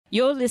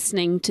You're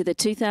listening to the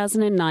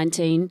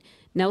 2019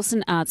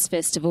 Nelson Arts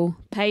Festival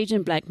Page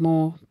and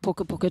Blackmore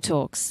Pukapuka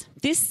Talks.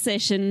 This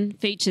session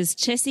features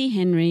Chessie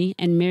Henry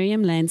and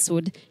Miriam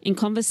Lancewood in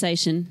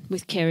conversation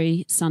with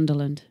Kerry,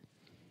 Sunderland.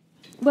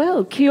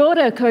 Well, kia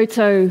ora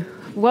koutou.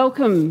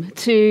 Welcome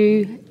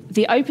to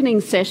the opening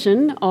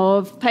session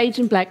of Page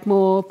and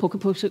Blackmore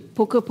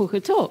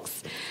Pukapuka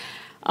Talks.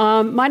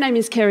 My name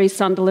is Kerry,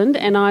 Sunderland,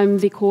 and I'm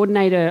the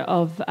coordinator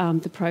of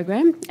the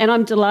program. And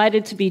I'm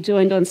delighted to be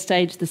joined on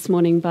stage this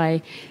morning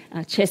by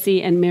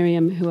Chessie and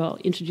Miriam, who I'll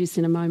introduce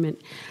in a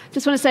moment.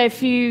 Just want to say a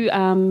few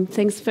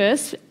things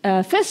first.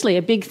 Firstly,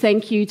 a big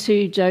thank you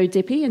to Joe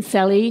Dippy and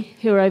Sally,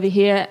 who are over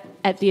here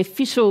at the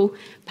official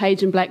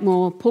Page and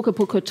Blackmore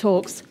Pukapuka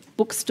Talks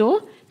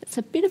bookstore. It's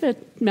a bit of a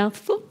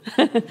mouthful.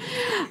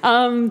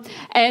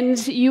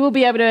 And you will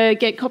be able to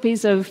get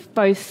copies of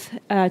both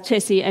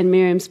Chessie and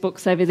Miriam's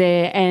books over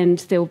there, and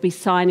they'll be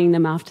signing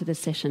them after the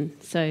session.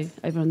 So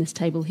over on this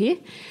table here.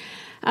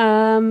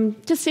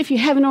 Just if you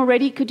haven't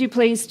already, could you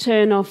please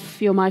turn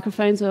off your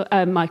microphones, or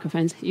your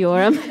microphones,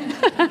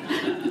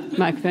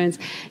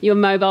 your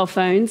mobile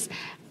phones,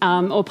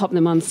 or pop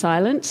them on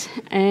silent.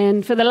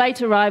 And for the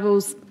late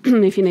arrivals,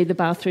 if you need the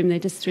bathroom, they're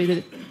just through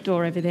the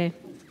door over there.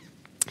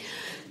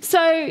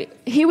 So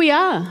here we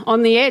are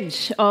on the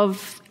edge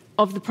of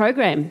the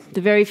program, the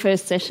very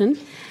first session,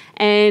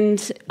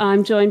 and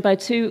I'm joined by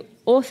two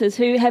authors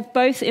who have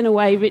both, in a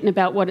way, written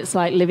about what it's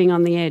like living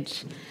on the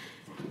edge.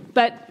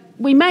 But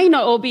we may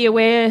not all be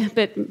aware,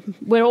 but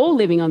we're all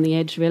living on the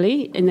edge,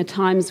 really, in the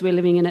times we're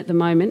living in at the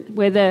moment,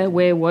 whether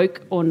we're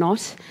woke or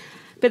not.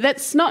 But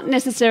that's not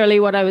necessarily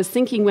what I was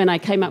thinking when I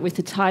came up with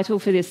the title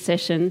for this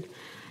session.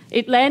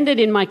 It landed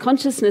in my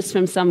consciousness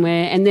from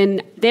somewhere, and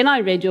then I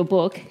read your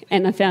book,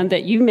 and I found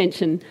that you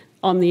mentioned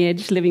on the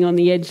edge, living on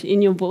the edge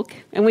in your book,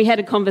 and we had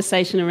a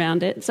conversation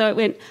around it. So it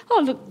went,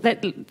 oh, look,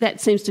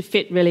 that seems to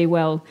fit really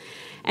well.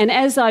 And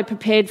as I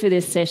prepared for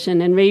this session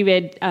and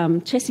reread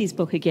Chessie's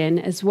book again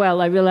as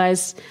well, I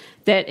realised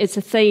that it's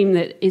a theme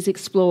that is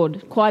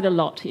explored quite a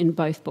lot in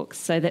both books,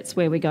 so that's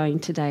where we're going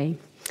today.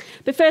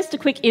 But first, a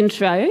quick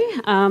intro.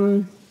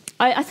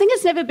 I think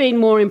it's never been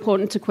more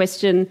important to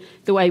question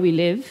the way we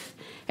live,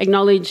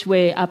 acknowledge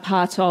we're a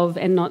part of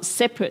and not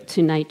separate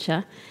to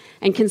nature,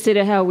 and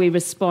consider how we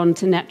respond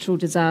to natural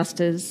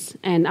disasters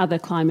and other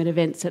climate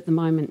events at the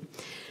moment.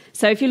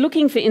 So if you're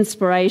looking for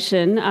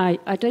inspiration, I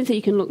don't think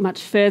you can look much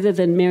further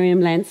than Miriam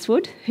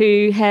Lancewood,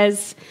 who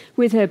has,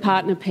 with her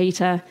partner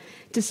Peter,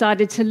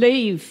 decided to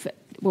leave,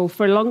 well,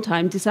 for a long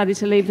time, decided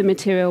to leave the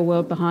material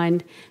world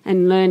behind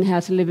and learn how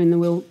to live in the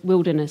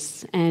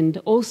wilderness, and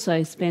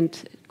also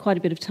spent quite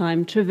a bit of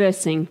time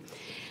traversing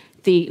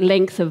the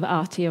length of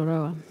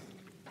Aotearoa.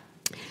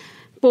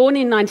 Born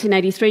in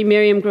 1983,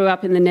 Miriam grew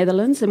up in the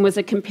Netherlands and was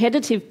a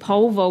competitive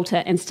pole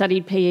vaulter and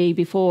studied PE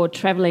before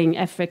travelling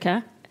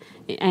Africa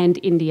and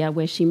India,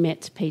 where she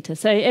met Peter.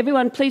 So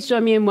everyone, please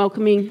join me in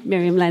welcoming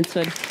Miriam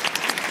Lancewood.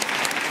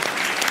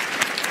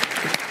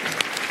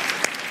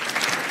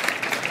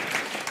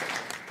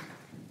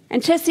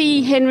 And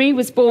Chessie Henry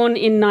was born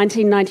in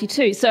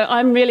 1992, so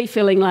I'm really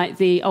feeling like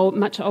the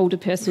much older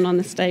person on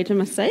the stage, I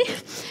must say,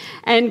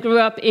 and grew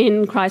up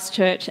in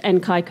Christchurch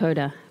and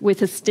Kaikoura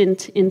with a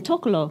stint in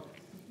Tokolo.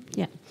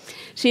 Yeah.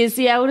 She is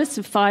the eldest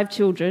of 5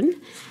 children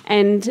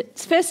and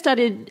first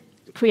studied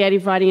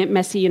creative writing at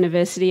Massey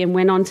University and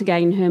went on to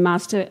gain her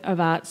Master of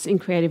Arts in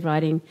Creative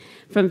Writing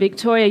from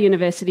Victoria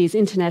University's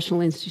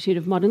International Institute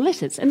of Modern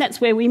Letters. And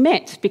that's where we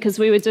met, because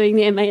we were doing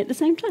the MA at the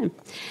same time.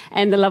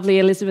 And the lovely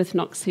Elizabeth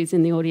Knox, who's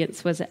in the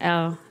audience, was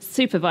our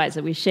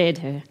supervisor. We shared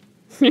her.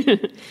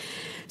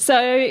 So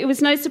it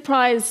was no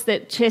surprise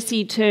that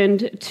Chessie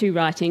turned to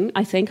writing,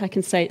 I think I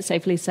can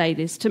safely say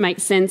this, to make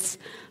sense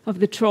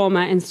of the trauma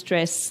and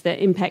stress that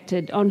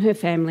impacted on her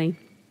family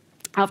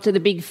after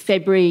the big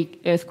February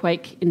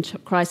earthquake in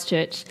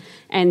Christchurch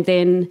and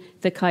then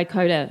the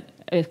Kaikoura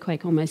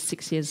earthquake almost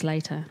 6 years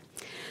later.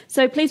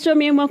 So please join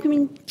me in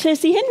welcoming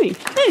Chessie Henry.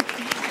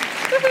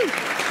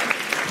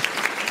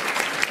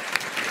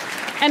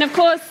 And of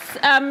course,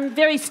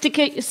 very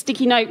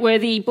sticky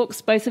note-worthy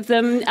books, both of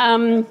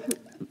them.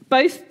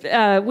 Both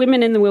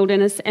Women in the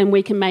Wilderness and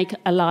We Can Make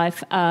a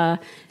Life are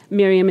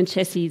Miriam and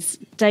Chessie's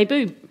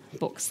debut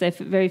books, their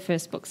very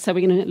first books. So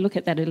we're going to look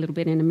at that a little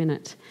bit in a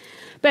minute.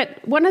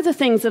 But one of the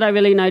things that I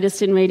really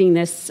noticed in reading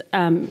this,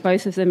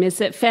 both of them, is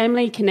that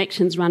family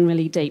connections run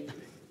really deep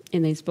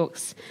in these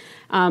books.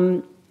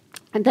 And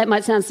that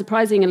might sound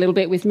surprising a little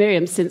bit with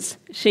Miriam, since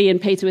she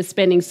and Peter were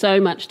spending so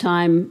much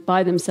time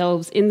by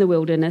themselves in the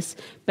wilderness,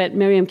 but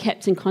Miriam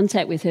kept in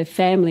contact with her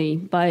family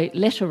by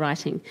letter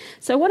writing.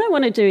 So what I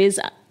want to do is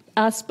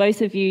ask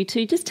both of you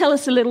to just tell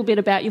us a little bit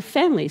about your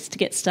families to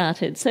get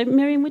started. So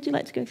Miriam, would you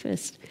like to go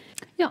first?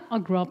 Yeah, I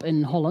grew up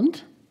in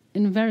Holland,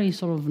 in a very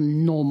sort of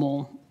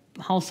normal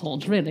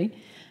household, really.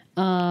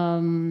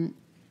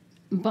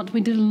 But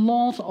we did a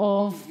lot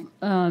of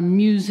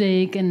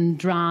music and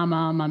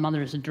drama. My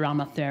mother is a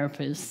drama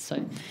therapist,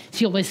 so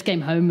she always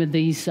came home with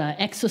these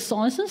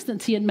exercises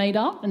that she had made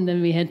up, and then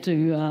we had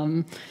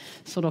to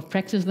sort of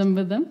practice them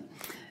with them.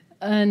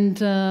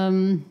 And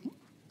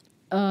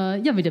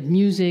we did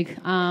music,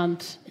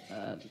 art,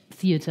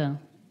 theatre.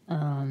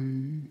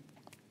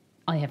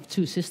 I have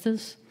 2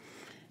 sisters,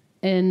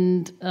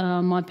 and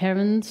my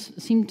parents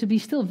seem to be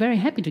still very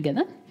happy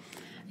together.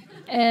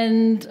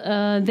 And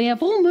they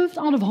have all moved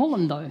out of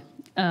Holland, though.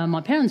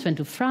 My parents went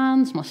to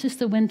France, my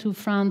sister went to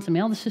France, and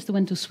my other sister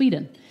went to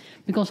Sweden,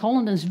 because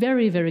Holland is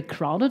very, very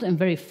crowded and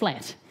very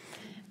flat.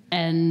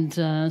 And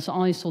so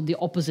I saw the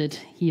opposite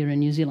here in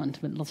New Zealand,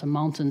 with lots of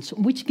mountains,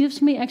 which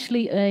gives me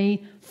actually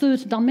a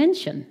 3rd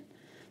dimension.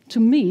 To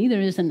me,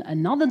 there is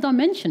another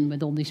dimension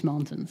with all these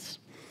mountains.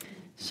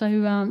 So,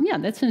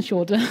 that's in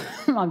short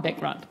my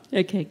background.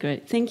 Okay,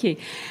 great. Thank you.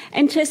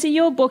 And Chessie,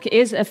 your book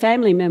is a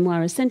family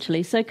memoir,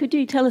 essentially. So could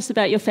you tell us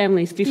about your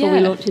families before we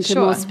launch into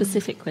more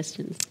specific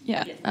questions?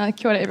 Yeah.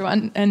 Kia ora,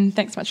 everyone, and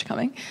thanks so much for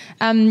coming.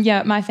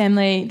 My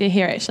family, they're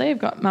here, actually. I've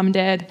got mum and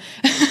dad.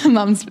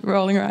 Mum's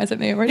rolling her eyes at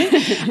me already.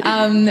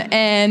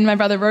 And my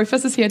brother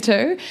Rufus is here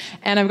too.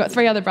 And I've got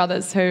 3 other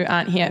brothers who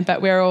aren't here,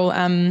 but we're all...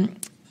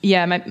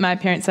 my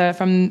parents are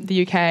from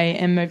the UK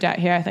and moved out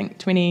here, I think,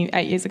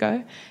 28 years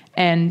ago.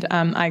 And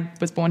I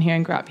was born here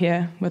and grew up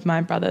here with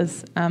my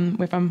brothers.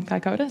 We're from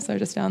Kaikoura, so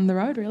just down the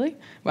road, really.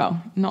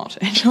 Well, not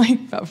actually,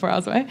 about 4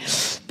 hours away.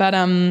 But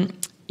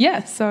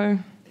so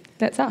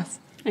that's us.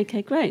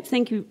 Okay, great.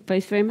 Thank you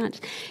both very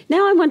much.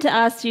 Now I want to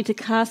ask you to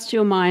cast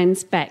your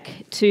minds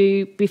back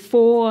to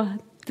before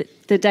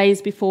the days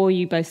before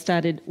you both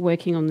started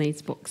working on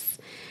these books.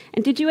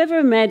 And did you ever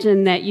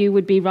imagine that you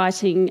would be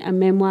writing a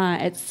memoir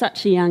at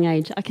such a young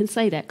age? I can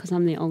say that because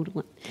I'm the older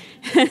one.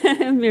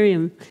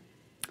 Miriam.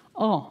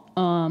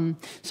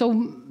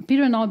 So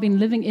Peter and I have been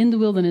living in the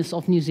wilderness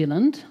of New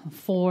Zealand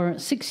for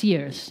 6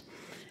 years.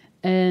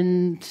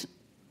 And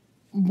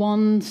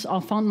once I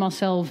found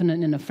myself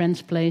in a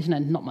friend's place and I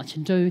had not much to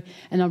do,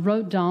 and I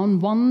wrote down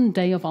one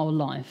day of our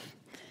life.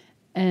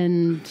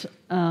 And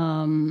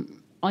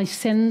I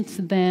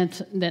sent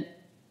that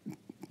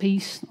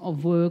piece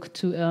of work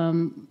to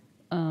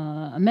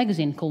a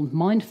magazine called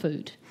Mind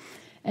Food,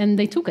 and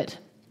they took it.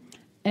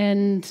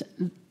 And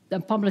the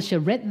publisher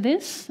read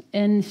this,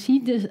 and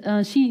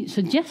she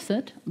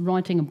suggested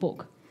writing a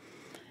book.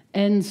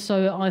 And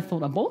so I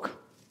thought, a book?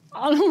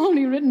 I've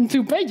only written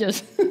 2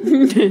 pages.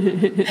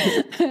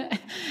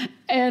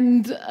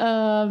 And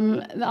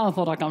I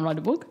thought I can't write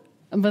a book.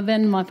 But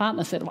then my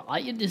partner said, well,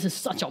 this is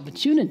such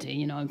opportunity.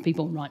 You know,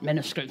 people write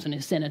manuscripts and they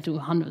send it to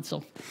hundreds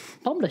of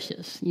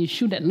publishers. You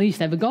should at least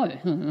have a go.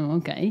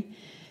 Okay.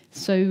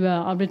 So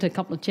I read a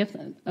couple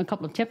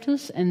of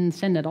chapters and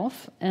sent it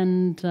off,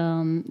 and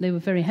they were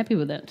very happy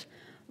with it.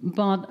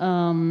 But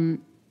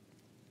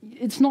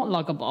it's not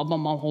like about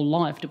my whole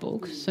life, the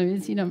book. So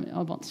it's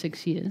about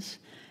 6 years.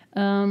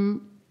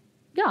 I'm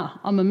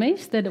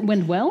amazed that it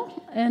went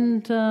well,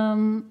 and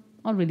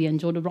I really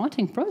enjoyed the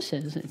writing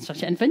process. It's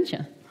such an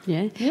adventure.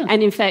 Yeah.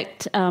 And in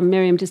fact,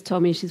 Miriam just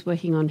told me she's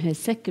working on her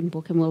 2nd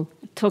book, and we'll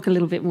talk a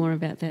little bit more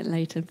about that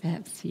later,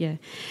 perhaps. Yeah.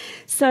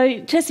 So,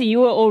 Chessie,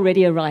 you were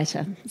already a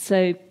writer.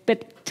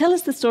 But tell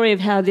us the story of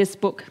how this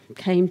book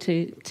came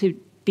to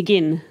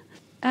begin.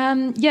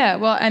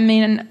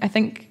 I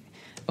think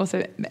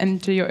also,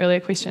 and to your earlier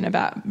question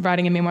about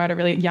writing a memoir at a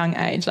really young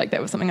age, like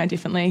that was something I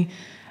definitely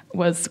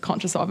was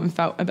conscious of and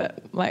felt a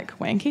bit like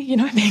wanky,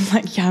 being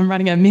like, I'm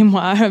writing a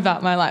memoir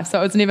about my life. So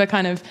it was never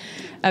kind of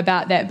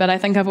about that. But I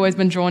think I've always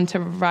been drawn to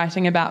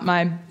writing about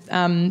my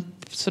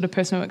sort of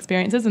personal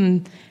experiences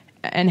and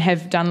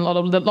have done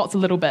lots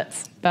of little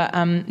bits, but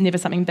never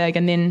something big.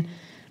 And then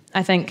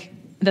I think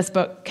this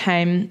book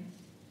came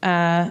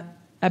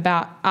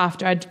about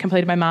after I'd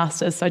completed my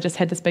master's. So I just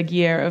had this big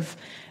year of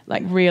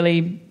like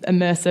really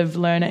immersive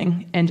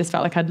learning and just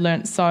felt like I'd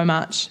learnt so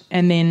much.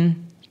 And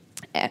then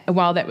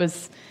while that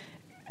was...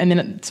 And then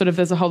it sort of,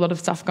 there's a whole lot of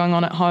stuff going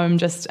on at home.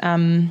 Just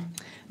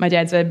my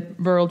dad's a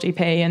rural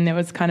GP, and there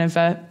was kind of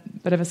a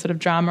bit of a sort of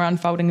drama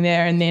unfolding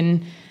there. And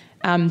then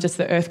just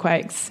the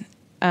earthquakes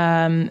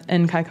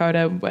in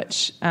Kaikoura,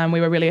 which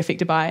we were really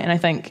affected by. And I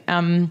think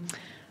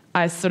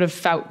I sort of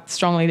felt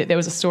strongly that there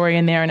was a story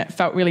in there, and it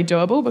felt really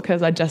doable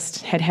because I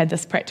just had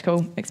this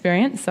practical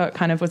experience. So it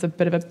kind of was a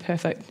bit of a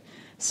perfect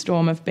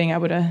storm of being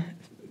able to,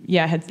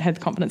 had the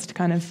confidence to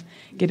kind of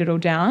get it all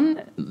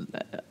down,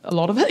 a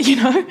lot of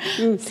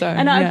it, So,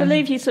 and I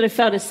believe you sort of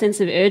felt a sense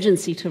of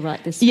urgency to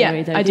write this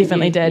story, though, I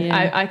definitely did.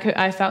 Yeah.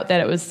 I felt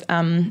that it was,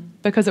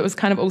 because it was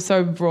kind of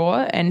also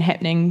raw and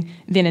happening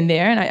then and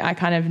there, and I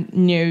kind of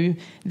knew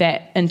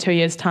that in 2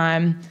 years'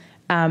 time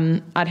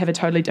I'd have a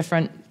totally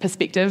different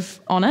perspective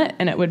on it,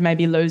 and it would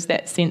maybe lose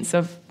that sense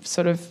of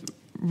sort of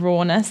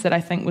rawness that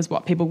I think was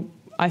what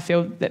I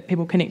feel that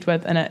people connect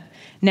with in it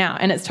now.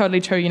 And it's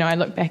totally true, I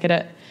look back at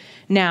it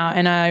now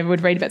and I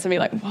would read bits and be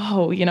like,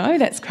 whoa,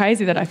 that's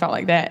crazy that I felt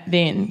like that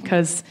then,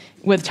 because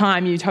with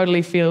time you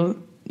totally feel,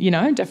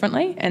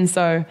 differently. And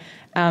so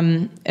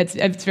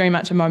it's very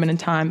much a moment in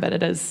time, but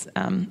it is,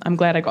 I'm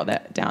glad I got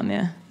that down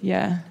there.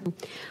 Yeah.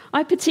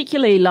 I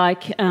particularly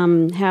like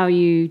how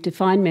you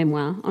define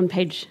memoir on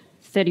page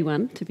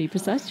 31, to be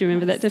precise. Do you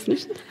remember that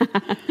definition?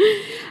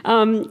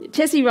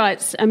 Chessie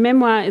writes, a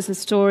memoir is a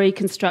story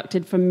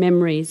constructed from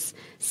memories,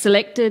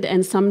 selected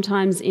and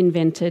sometimes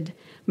invented,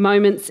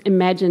 moments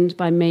imagined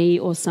by me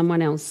or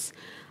someone else.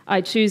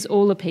 I choose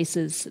all the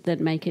pieces that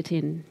make it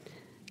in,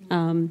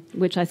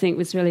 which I think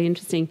was really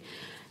interesting.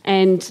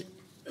 And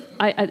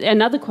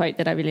another quote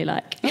that I really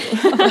like.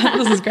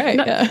 This is great.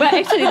 Well,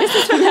 actually,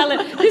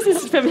 this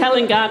is from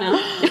Helen Garner.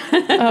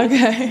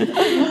 Okay.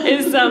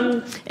 Is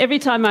every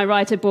time I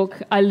write a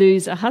book, I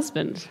lose a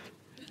husband.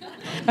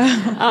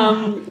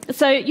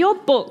 So your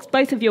books,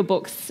 both of your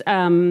books,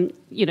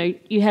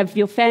 you have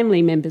your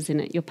family members in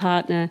it, your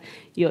partner,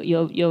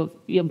 your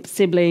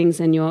siblings,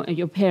 and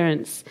your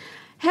parents.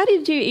 How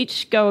did you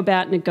each go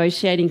about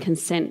negotiating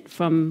consent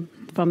from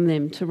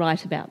them to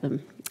write about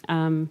them?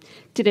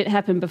 Did it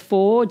happen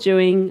before,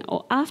 during,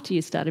 or after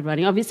you started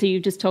writing? Obviously, you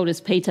just told us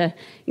Peter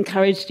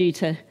encouraged you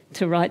to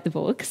write the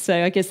book,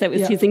 so I guess that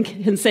was his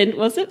consent,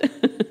 was it?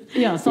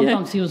 Yeah,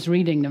 sometimes he was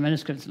reading the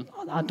manuscripts.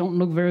 Oh, I don't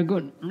look very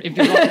good if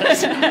you write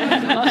this.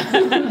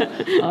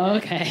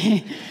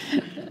 Okay.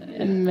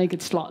 And make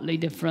it slightly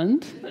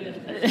different.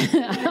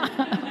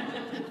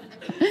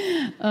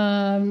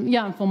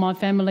 For my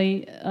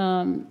family,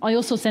 I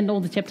also sent all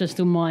the chapters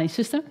to my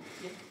sister.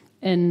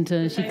 And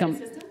she come.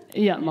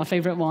 Yeah, my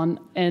favourite one,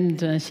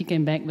 and she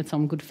came back with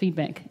some good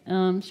feedback.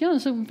 So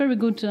a very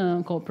good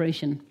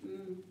cooperation.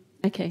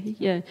 Okay,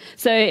 yeah.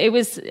 So it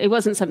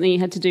wasn't something you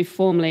had to do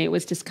formally. It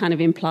was just kind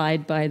of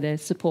implied by the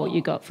support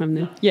you got from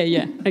them.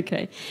 Yeah.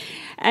 Okay.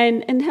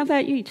 And how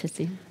about you,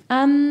 Chessie?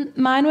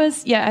 Mine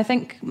was, I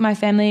think my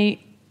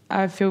family,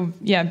 I feel,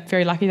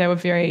 very lucky. They were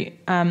very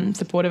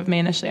supportive of me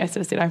initially. I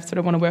sort of said, I sort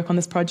of want to work on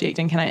this project,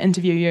 and can I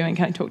interview you and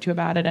can I talk to you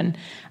about it? And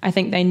I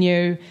think they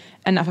knew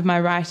enough of my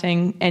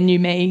writing and knew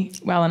me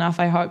well enough,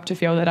 I hope, to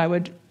feel that I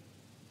would,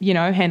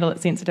 handle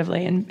it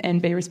sensitively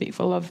and be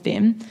respectful of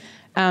them.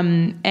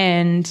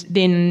 And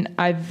then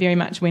I very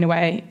much went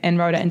away and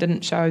wrote it and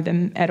didn't show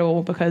them at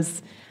all,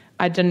 because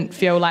I didn't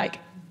feel like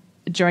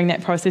during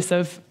that process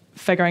of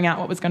figuring out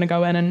what was going to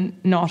go in and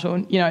not, or,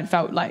 it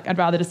felt like I'd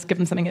rather just give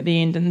them something at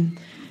the end, and,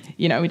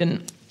 we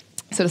didn't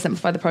sort of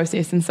simplify the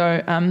process. And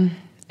so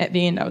at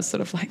the end I was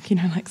sort of like,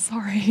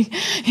 sorry,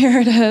 here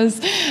it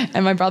is.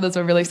 And my brothers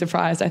were really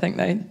surprised. I think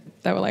they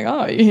were like,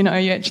 oh, you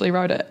actually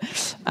wrote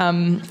it.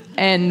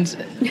 And so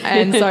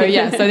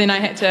then I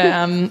had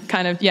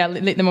to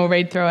let them all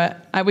read through it.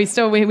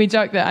 We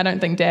joke that I don't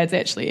think Dad's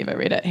actually ever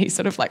read it. He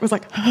sort of was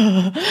like,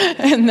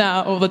 and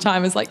now all the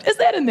time is like, is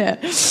that in there?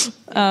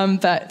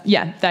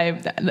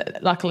 They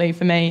luckily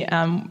for me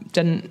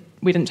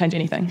we didn't change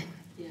anything.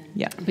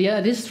 Yeah. But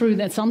it is true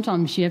that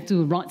sometimes you have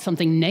to write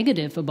something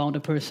negative about a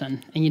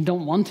person and you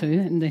don't want to,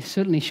 and they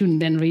certainly shouldn't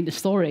then read the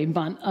story.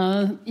 But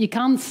you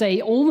can't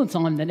say all the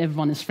time that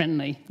everyone is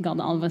friendly. God,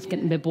 otherwise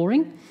getting a bit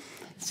boring.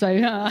 So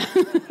you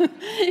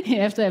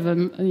have to have a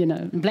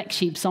black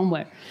sheep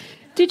somewhere.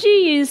 Did you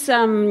use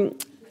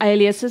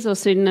aliases or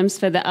pseudonyms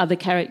for the other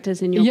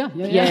characters in your...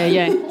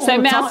 Yeah.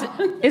 So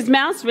is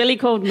Mouse really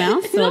called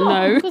Mouse, or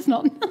no? Of course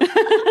not.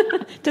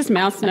 Does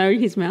Mouse know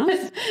he's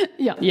Mouse?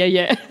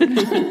 Yeah.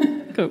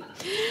 Cool.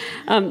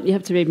 You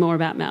have to read more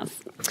about Mouse.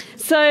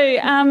 So,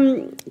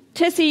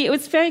 Chessie, it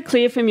was very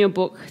clear from your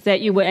book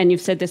that you were, and you've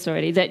said this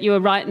already, that you were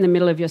right in the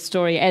middle of your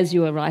story as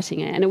you were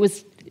writing it, and it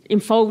was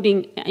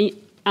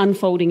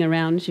unfolding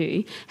around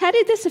you. How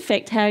did this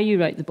affect how you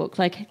wrote the book?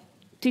 Like,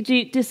 did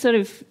you just sort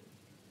of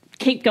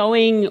keep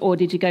going, or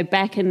did you go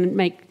back and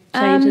make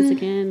changes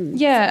again?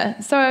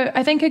 Yeah, so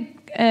I think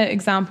an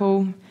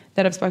example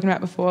that I've spoken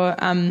about before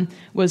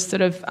was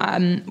sort of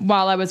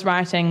while I was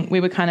writing, we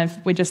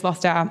just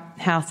lost our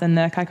house in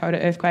the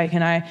Kaikoura earthquake,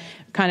 and I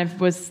kind of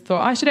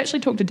thought I should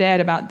actually talk to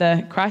Dad about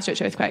the Christchurch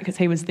earthquake, because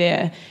he was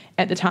there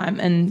at the time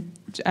and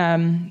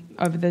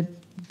over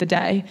the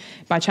day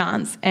by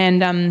chance.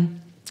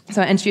 And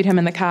so I interviewed him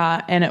in the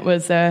car, and it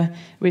was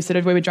we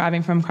were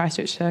driving from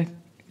Christchurch to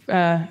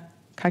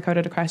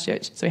Kaikoura to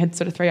Christchurch, so we had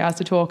sort of 3 hours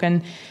to talk,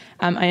 and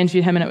I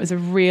interviewed him, and it was a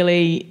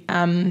really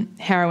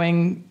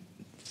harrowing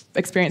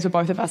experience for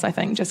both of us, I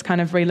think, just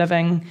kind of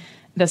reliving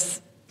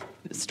this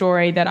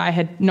story that I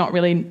had not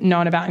really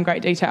known about in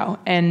great detail.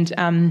 And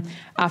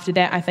after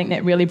that, I think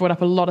that really brought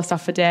up a lot of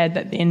stuff for Dad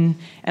that then,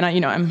 and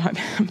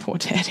I'm poor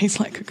Dad, he's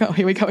like, oh,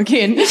 here we go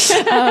again.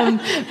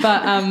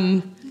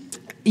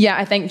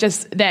 I think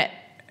just that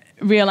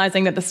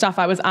realising that the stuff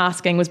I was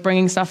asking was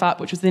bringing stuff up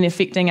which was then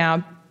affecting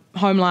our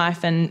home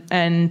life, and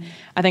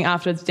I think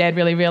afterwards Dad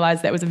really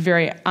realised that was a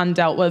very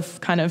undealt with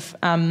kind of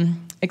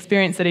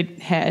experience that he'd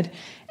had,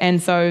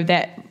 and so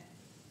that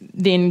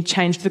then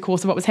changed the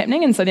course of what was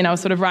happening. And so then I was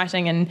sort of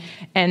writing,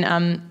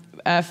 and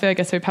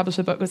Fergus, who published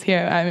the book, was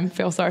here. I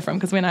feel sorry for him,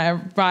 because when I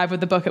arrived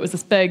with the book, it was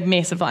this big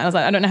mess of I was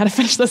like, I don't know how to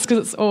finish this because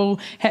it's all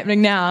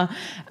happening now.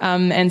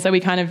 And so we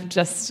kind of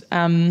just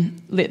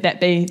let that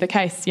be the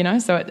case,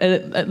 so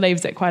it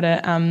leaves it quite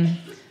a...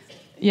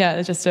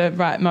 just a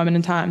right moment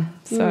in time.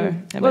 So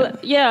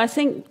I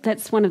think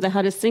that's one of the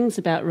hardest things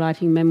about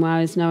writing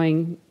memoirs,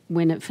 knowing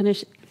when it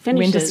finishes.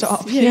 When to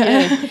stop.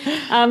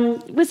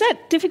 Was that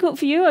difficult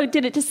for you, or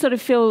did it just sort of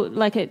feel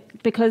like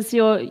it, because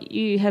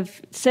you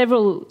have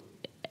several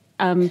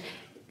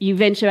you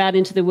venture out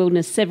into the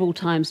wilderness several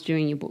times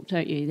during your book,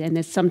 don't you? And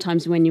there's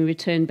sometimes when you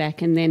return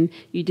back, and then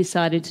you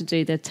decided to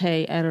do the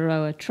Te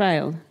Araroa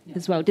Trail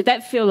as well. Did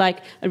that feel like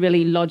a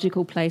really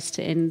logical place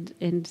to end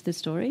the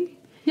story?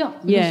 Yeah.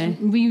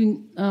 We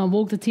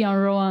walked the Te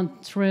Araroa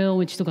Trail,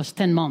 which took us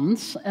 10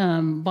 months.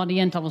 By the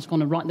end, I was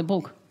going to write the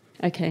book.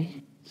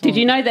 Okay. So, did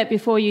you know that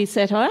before you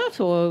set out,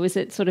 or was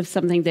it sort of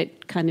something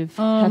that kind of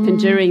happened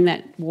during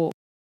that walk?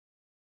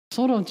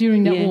 Sort of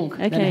during that walk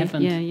that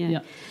happened.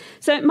 Yeah.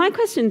 So my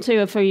question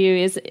too for you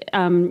is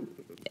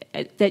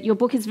that your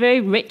book is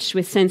very rich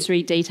with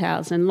sensory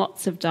details and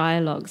lots of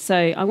dialogue. So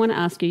I want to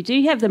ask you, do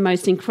you have the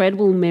most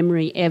incredible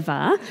memory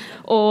ever,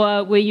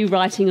 or were you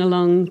writing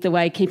along the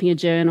way, keeping a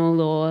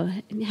journal, or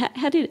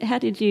how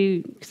did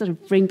you sort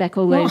of bring back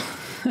all those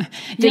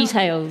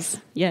details?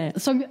 Yeah.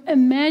 So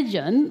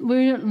imagine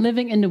we're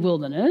living in the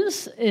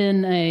wilderness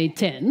in a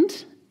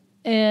tent,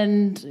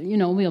 and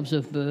we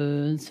observe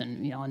birds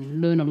and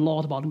and learn a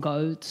lot about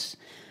goats,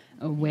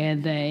 where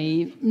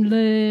they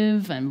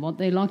live and what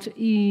they like to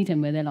eat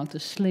and where they like to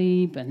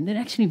sleep. And they're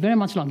actually very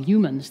much like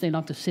humans. They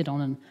like to sit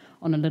on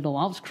a little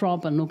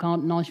outcrop and look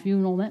out, nice view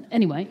and all that.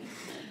 Anyway,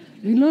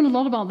 we learn a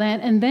lot about that.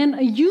 And then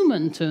a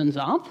human turns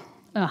up,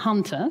 a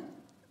hunter,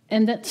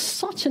 and that's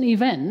such an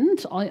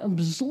event, I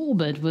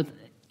absorb it with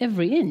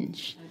every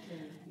inch.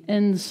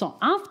 And so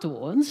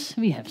afterwards,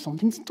 we have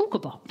something to talk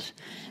about.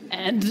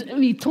 And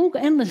we talk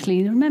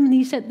endlessly. Remember,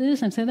 he said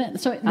this and said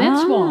that. So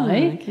that's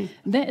why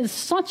that is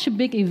such a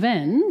big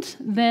event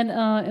that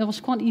it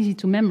was quite easy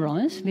to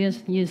memorize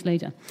years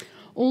later.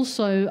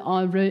 Also,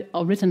 I've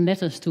written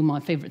letters to my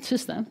favorite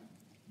sister.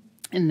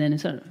 And then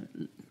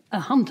a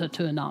hunter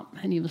turned up,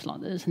 and he was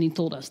like this, and he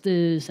told us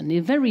this. And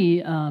they're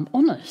very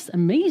honest,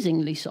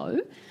 amazingly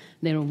so.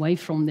 They're away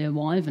from their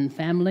wife and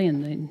family,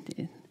 and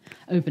they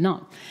open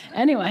up.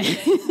 Anyway,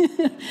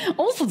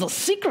 also the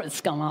secrets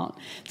come out.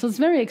 So it's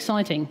very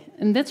exciting.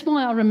 And that's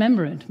why I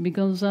remember it,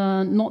 because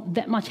not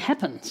that much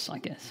happens, I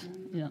guess.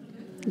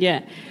 Yeah.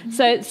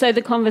 So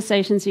the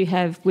conversations you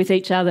have with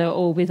each other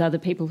or with other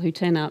people who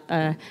turn up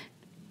are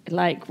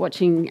like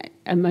watching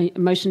a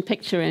motion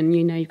picture, and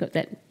you've got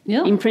that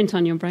imprint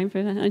on your brain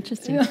for that.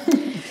 Interesting. Yeah.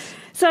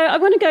 So I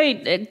want to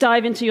go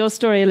dive into your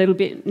story a little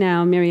bit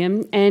now,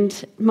 Miriam.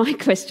 And my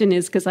question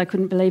is, because I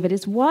couldn't believe it,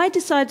 is why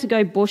decide to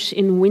go bush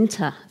in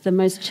winter, the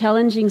most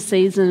challenging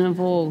season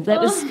of all?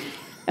 That was,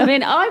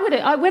 when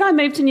I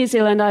moved to New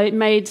Zealand, I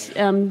made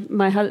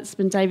my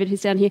husband David,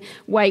 who's down here,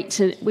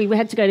 wait. We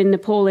had to go to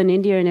Nepal and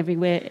India and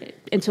everywhere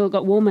until it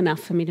got warm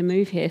enough for me to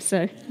move here.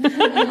 So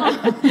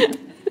it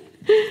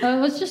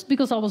was just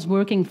because I was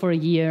working for a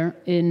year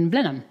in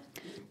Blenheim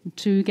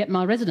to get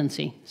my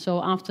residency.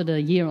 So after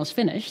the year was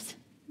finished,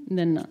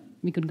 then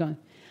we could go.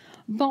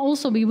 But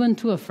also we weren't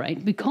too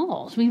afraid,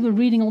 because we were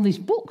reading all these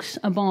books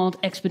about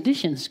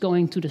expeditions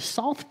going to the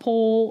South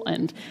Pole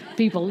and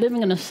people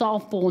living in the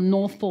South Pole and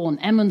North Pole and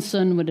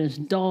Amundsen with his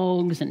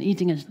dogs and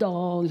eating his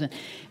dogs. And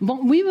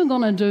what we were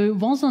going to do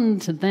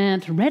wasn't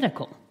that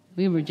radical.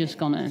 We were just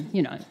going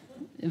to,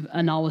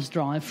 an hour's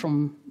drive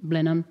from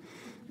Blenheim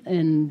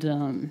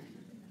and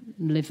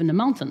live in the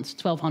mountains,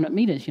 1,200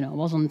 meters, it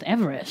wasn't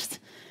Everest.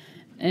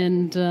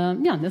 And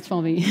that's why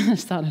we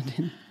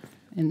started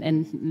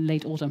in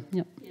late autumn.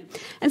 Yeah.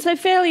 And so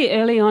fairly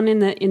early on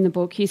in the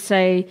book, you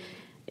say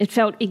it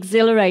felt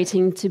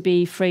exhilarating to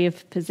be free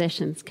of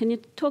possessions. Can you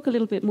talk a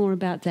little bit more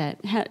about that?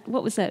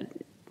 What was that?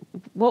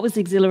 What was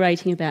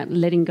exhilarating about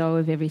letting go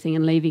of everything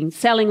and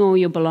selling all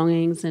your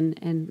belongings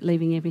and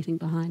leaving everything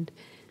behind?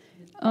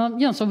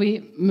 So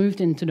we moved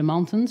into the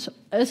mountains.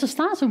 As a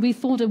starter, we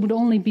thought it would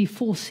only be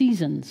 4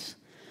 seasons.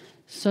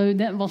 So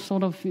that was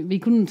sort of, we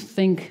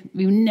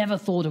never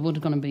thought it was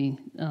going to be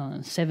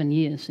 7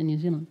 years in New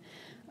Zealand.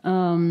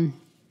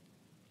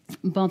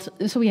 But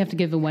so we have to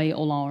give away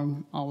all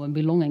our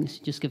belongings,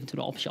 just give it to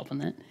the op shop and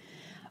that.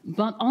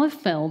 But I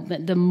felt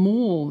that the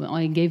more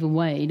I gave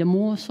away, the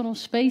more sort of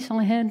space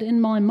I had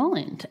in my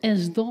mind,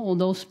 as though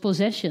those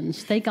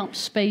possessions take up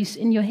space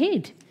in your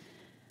head.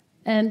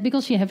 And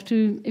because you have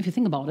to, if you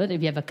think about it,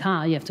 if you have a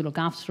car, you have to look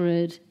after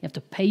it, you have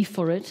to pay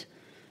for it,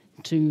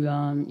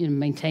 to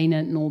maintain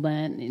it and all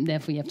that, and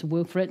therefore you have to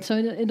work for it. So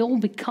it all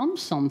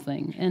becomes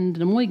something, and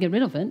the more you get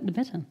rid of it, the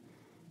better.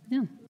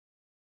 Yeah.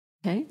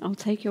 Okay, I'll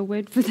take your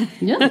word for that.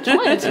 Yeah,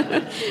 try it.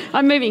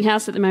 I'm moving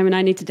house at the moment.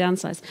 I need to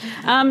downsize.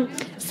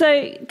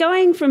 So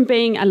going from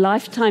being a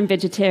lifetime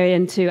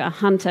vegetarian to a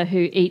hunter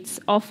who eats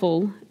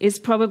offal is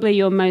probably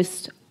your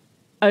most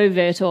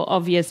overt or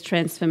obvious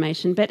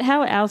transformation. But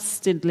how else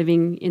did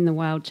living in the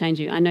wild change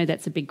you? I know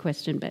that's a big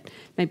question, but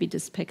maybe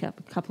just pick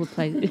up a couple of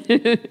places.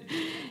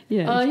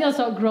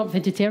 So I grew up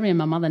vegetarian.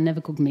 My mother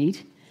never cooked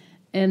meat.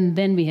 And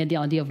then we had the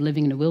idea of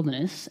living in the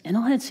wilderness. And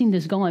I had seen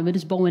this guy with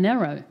his bow and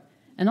arrow.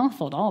 And I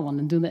thought, I want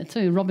to do that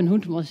too. Robin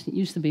Hood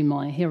used to be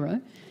my hero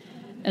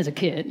as a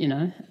kid,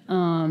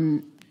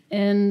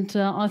 And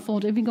I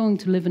thought, if you're going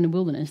to live in the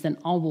wilderness, then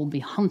I will be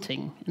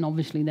hunting. And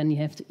obviously then you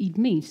have to eat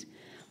meat.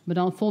 But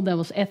I thought that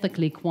was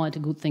ethically quite a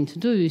good thing to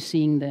do,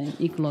 seeing the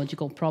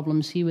ecological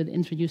problems here with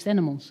introduced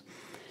animals.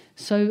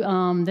 So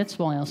that's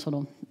why I sort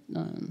of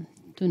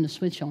turned the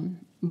switch on.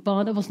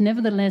 But it was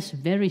nevertheless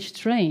very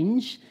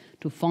strange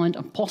to find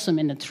a possum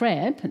in a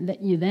trap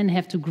that you then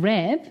have to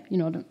grab,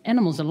 the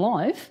animal's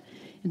alive,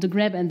 to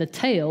grab at the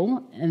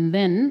tail and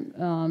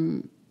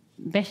then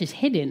bash his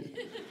head in.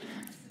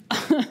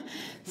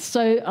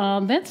 So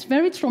that's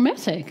very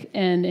traumatic.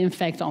 And in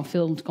fact, I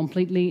failed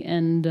completely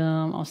and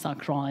I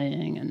started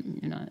crying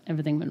and,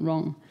 everything went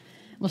wrong.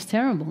 It was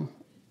terrible.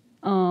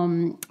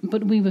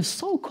 But we were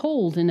so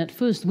cold in that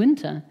first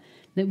winter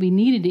that we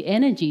needed the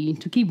energy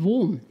to keep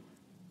warm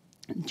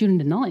during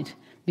the night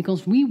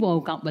because we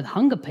woke up with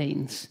hunger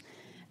pains.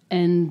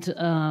 And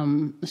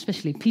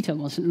especially Peter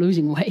was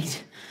losing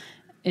weight.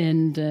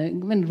 And it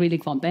went really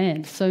quite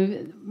bad. So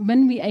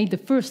when we ate the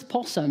first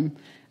possum,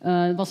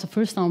 it was the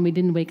first time we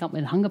didn't wake up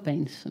with hunger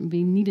pains.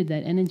 We needed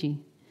that energy.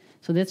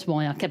 So that's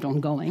why I kept on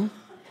going.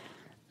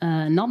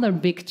 Another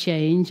big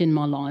change in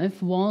my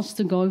life was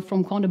to go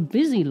from quite a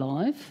busy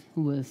life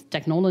with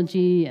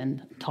technology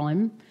and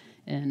time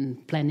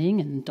and planning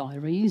and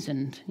diaries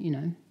and,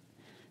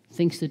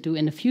 things to do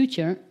in the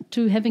future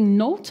to having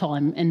no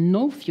time and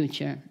no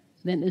future.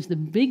 That is the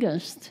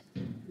biggest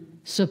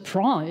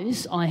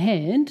surprise I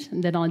had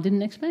that I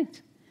didn't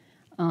expect.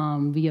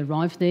 We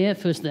arrived there.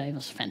 First day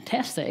was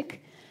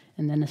fantastic.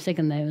 And then the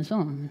second day was,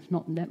 there's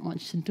not that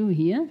much to do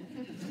here.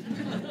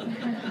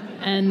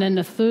 And then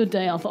the third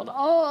day I thought,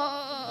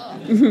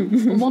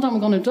 what am I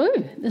going to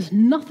do? There's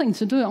nothing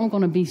to do. I'm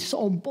going to be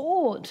so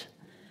bored.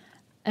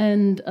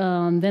 And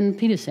then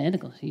Peter said,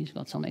 because he's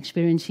got some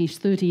experience, he's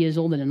 30 years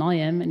older than I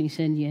am, and he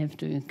said, you have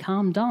to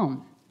calm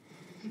down.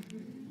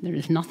 There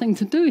is nothing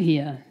to do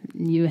here.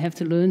 You have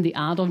to learn the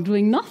art of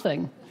doing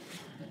nothing.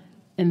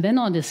 And then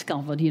I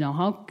discovered,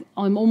 how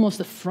I'm almost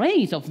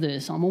afraid of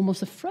this. I'm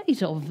almost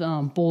afraid of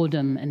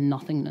boredom and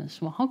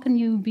nothingness. Well, how can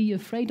you be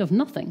afraid of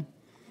nothing?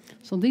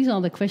 So these are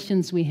the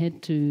questions we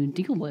had to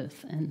deal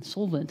with and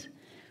solve it,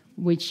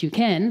 which you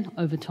can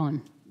over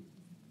time.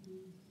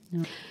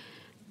 Yeah.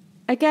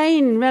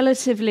 Again,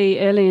 relatively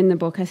early in the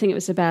book, I think it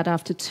was about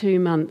after 2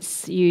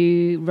 months,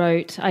 you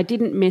wrote, I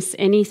didn't miss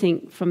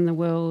anything from the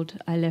world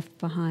I left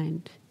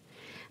behind.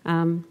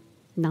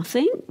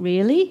 Nothing,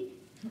 really?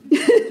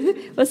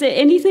 Was there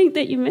anything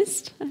that you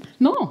missed?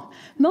 No,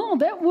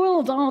 that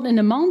world out in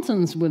the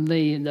mountains with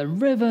the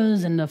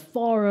rivers and the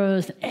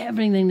forest,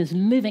 everything that's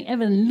living,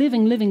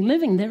 everything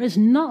living. There is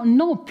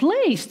no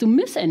place to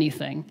miss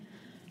anything.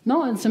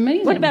 No, it's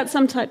amazing. What about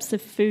some types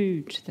of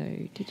food,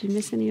 though? Did you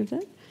miss any of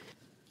that?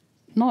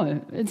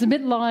 No, it's a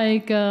bit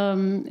like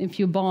if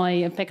you buy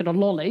a packet of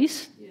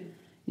lollies,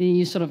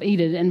 you sort of eat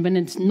it, and when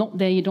it's not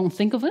there, you don't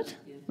think of it,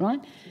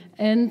 right?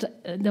 And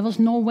there was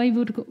no way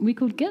we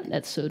could get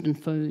that certain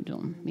food.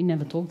 We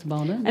never talked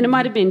about it. And it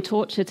might have been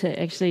torture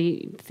to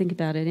actually think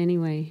about it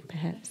anyway,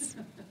 perhaps.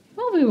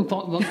 Well, we were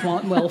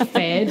quite well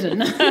fed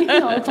and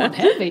quite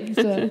happy,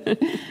 so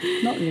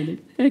not really.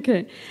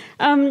 Okay.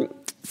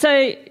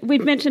 So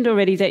we've mentioned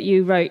already that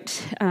you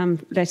wrote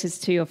letters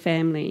to your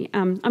family.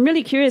 I'm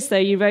really curious, though,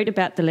 you wrote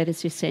about the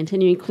letters you sent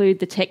and you include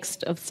the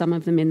text of some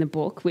of them in the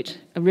book, which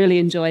I really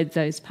enjoyed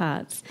those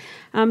parts.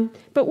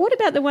 But what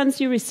about the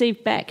ones you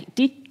received back?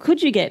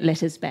 Could you get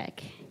letters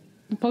back?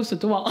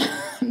 Posted to what?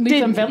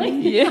 Miriam family?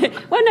 Yeah.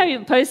 Well,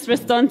 no, post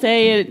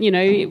restante,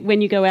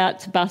 when you go out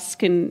to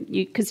busk and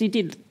because you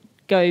did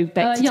go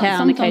back to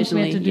town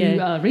occasionally. Sometimes we had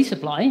to do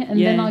resupply, and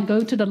then I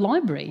go to the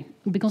library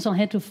because I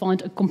had to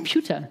find a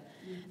computer.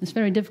 It's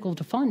very difficult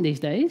to find these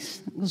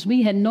days because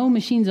we had no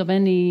machines of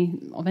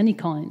any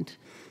kind,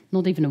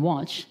 not even a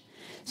watch.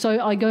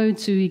 So I go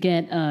to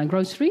get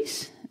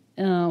groceries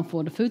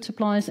for the food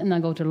supplies, and I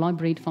go to the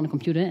library to find a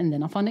computer, and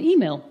then I find an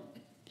email.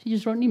 She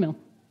just wrote an email.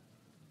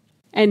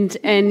 And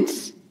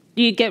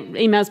you get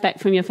emails back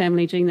from your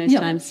family during those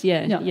times?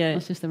 Yeah. My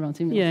sister wrote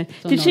emails. Yeah.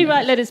 So Did she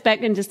write letters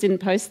back and just didn't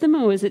post them,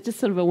 or was it just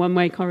sort of a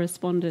one-way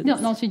correspondence?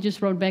 No, she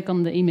just wrote back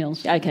on the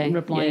emails. Okay.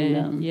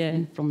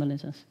 Replying from the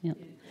letters. Yeah.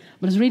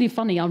 But it's really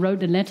funny. I wrote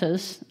the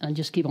letters and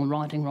just keep on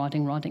writing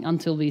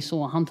until we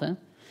saw a hunter.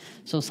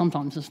 So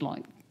sometimes it's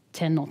like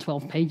 10 or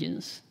 12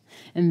 pages.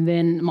 And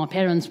then my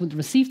parents would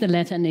receive the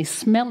letter and they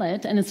smell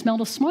it, and it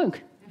smelled of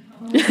smoke.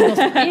 Because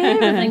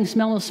everything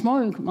smelled of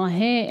smoke, my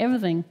hair,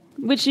 everything.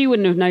 Which you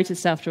wouldn't have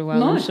noticed after a while,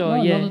 No, I'm sure.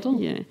 no, not at all.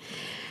 Yeah.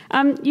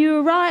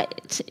 You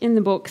write in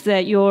the book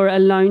that your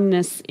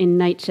aloneness in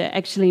nature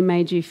actually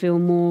made you feel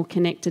more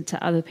connected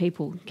to other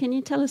people. Can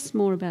you tell us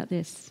more about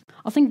this?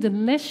 I think the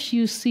less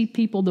you see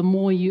people, the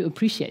more you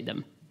appreciate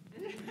them.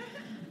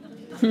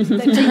 They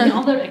take the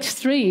other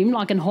extreme,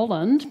 like in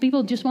Holland,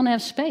 people just want to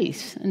have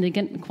space, and they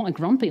get quite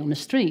grumpy on the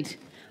street.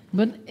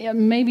 But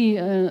maybe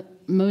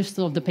most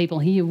of the people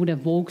here would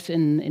have walked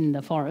in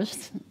the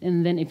forest,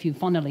 and then if you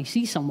finally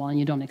see someone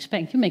you don't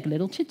expect, you make a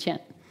little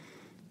chit-chat.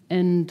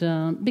 And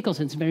because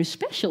it's very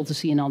special to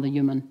see another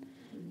human.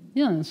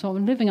 Yeah, so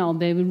living out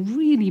there, we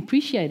really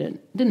appreciate it.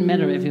 It didn't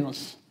matter if it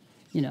was,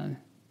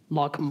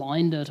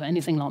 like-minded or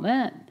anything like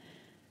that.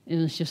 It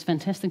was just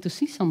fantastic to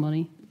see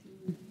somebody.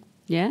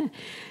 Yeah.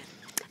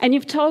 And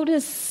you've told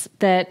us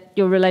that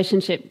your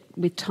relationship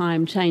with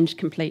time changed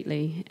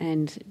completely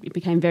and it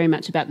became very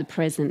much about the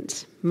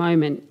present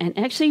moment. And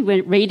actually,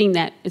 when reading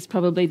that is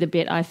probably the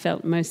bit I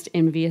felt most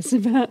envious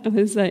about. I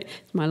was like,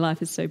 my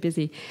life is so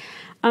busy.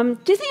 Do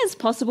you think it's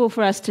possible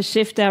for us to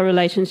shift our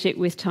relationship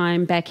with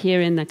time back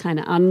here in the kind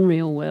of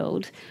unreal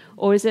world?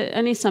 Or is it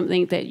only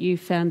something that you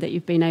found that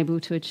you've been able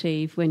to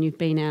achieve when you've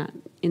been out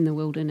in the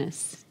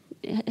wilderness?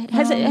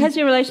 Has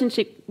your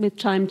relationship with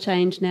time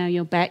changed now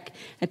you're back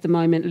at the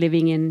moment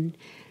living in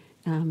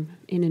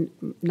a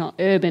not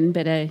urban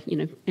but a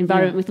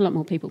environment with a lot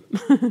more people?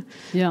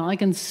 Yeah, I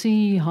can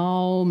see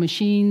how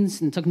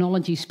machines and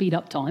technology speed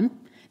up time.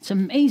 It's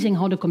amazing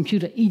how the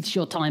computer eats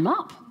your time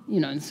up.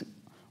 It's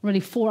already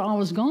 4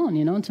 hours gone.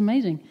 It's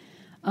amazing.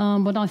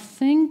 But I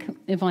think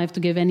if I have to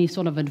give any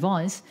sort of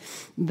advice,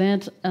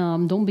 that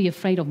don't be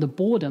afraid of the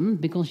boredom,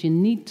 because you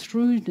need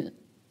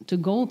to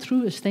go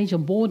through a stage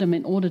of boredom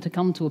in order to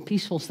come to a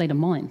peaceful state of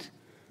mind.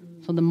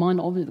 So the mind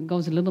always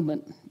goes a little bit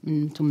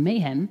into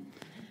mayhem,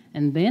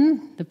 and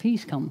then the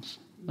peace comes.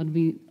 But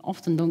we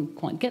often don't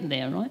quite get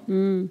there, right?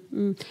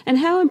 And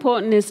how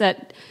important is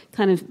that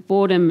kind of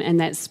boredom and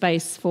that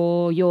space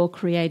for your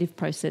creative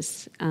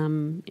process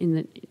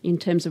in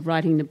terms of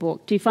writing the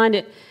book? Do you find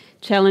it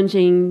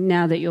challenging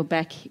now that you're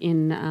back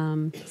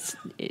in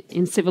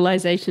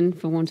civilisation,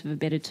 for want of a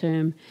better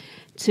term,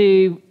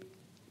 to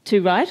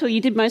write? Or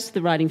you did most of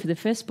the writing for the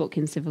first book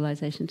in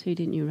civilisation too,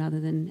 didn't you, rather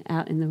than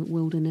out in the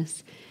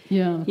wilderness?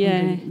 Yeah.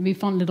 We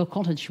found a little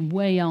cottage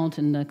way out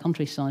in the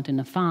countryside in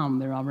a farm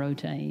where I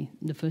wrote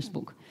the first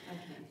book.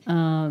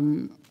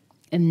 Okay.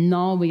 And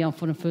now we are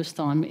for the first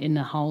time in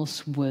a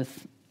house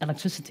with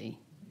electricity.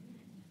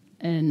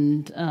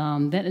 And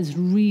that is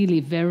really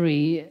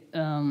very...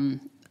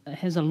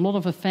 has a lot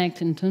of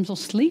effect in terms of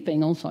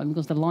sleeping also,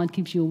 because the light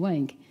keeps you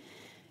awake.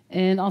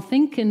 And I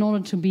think in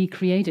order to be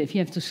creative, you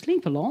have to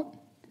sleep a lot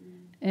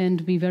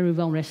and be very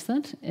well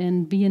rested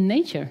and be in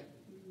nature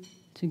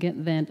to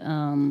get that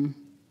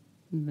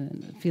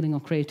the feeling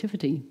of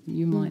creativity.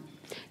 You might...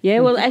 Yeah,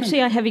 well,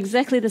 actually, I have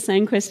exactly the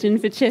same question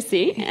for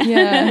Chessie.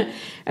 Yeah.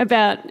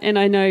 And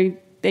I know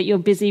that you're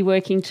busy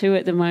working too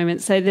at the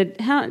moment. So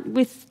how,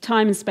 with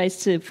time and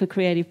space for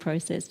creative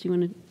process, do you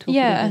want to talk a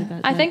little bit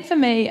about that? I think for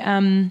me,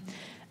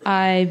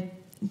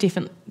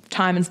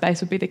 time and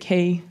space would be the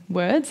key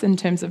words in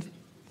terms of,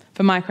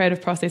 for my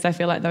creative process. I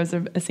feel like those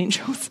are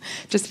essentials.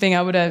 Just being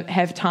able to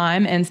have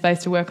time and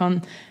space to work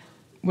on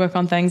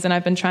things, and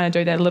I've been trying to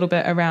do that a little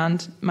bit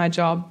around my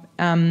job,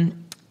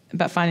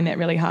 but finding that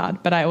really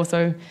hard. But I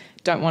also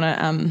don't want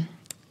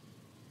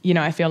to,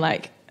 I feel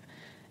like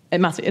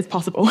it's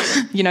possible.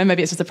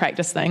 Maybe it's just a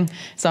practice thing.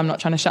 So I'm not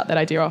trying to shut that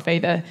idea off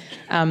either.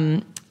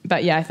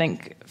 But yeah, I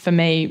think for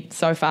me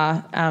so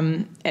far,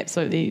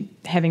 absolutely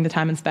having the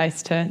time and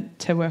space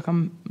to work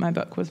on my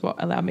book was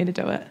what allowed me to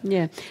do it.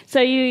 Yeah. So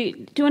do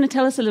you want to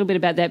tell us a little bit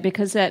about that?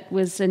 Because that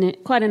was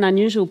quite an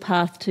unusual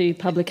path to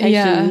publication.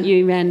 Yeah.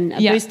 You ran a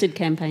boosted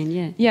campaign,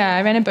 yeah. Yeah,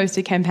 I ran a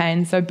boosted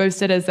campaign. So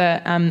Boosted is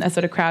a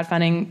sort of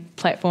crowdfunding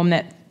platform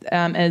that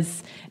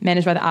is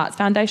managed by the Arts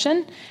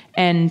Foundation.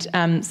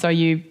 And so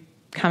you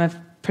kind of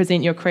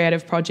present your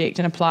creative project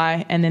and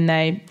apply, and then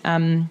they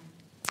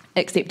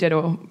accept it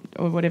or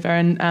whatever,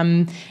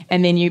 and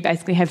then you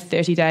basically have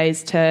 30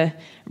 days to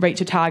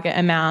reach a target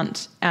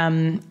amount,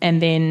 and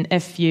then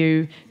if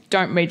you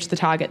don't reach the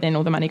target, then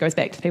all the money goes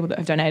back to the people that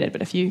have donated,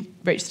 but if you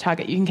reach the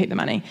target, you can keep the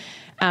money.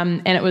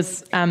 And it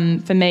was,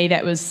 for me,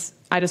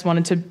 I just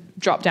wanted to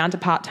drop down to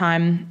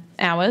part-time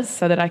hours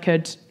so that I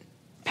could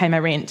pay my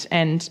rent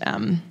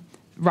and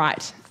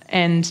write.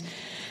 And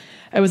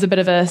it was a bit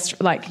of it's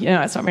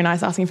not very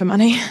nice asking for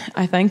money.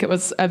 I think it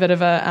was a bit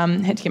of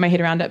had to get my head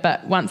around it.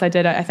 But once I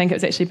did it, I think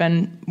it's actually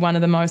been one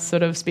of the most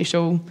sort of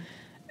special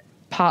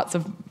parts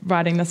of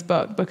writing this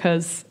book,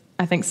 because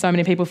I think so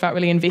many people felt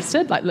really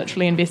invested, like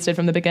literally invested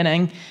from the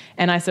beginning.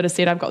 And I sort of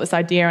said, I've got this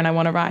idea and I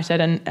want to write it.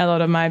 And a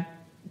lot of my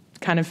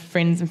kind of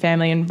friends and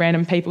family and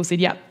random people said,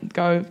 yep,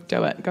 go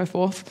do it, go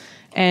forth.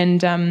 And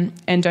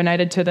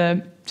donated to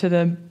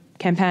the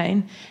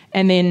campaign.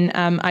 And then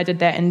I did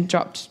that and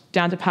dropped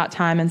down to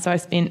part-time, and so I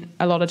spent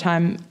a lot of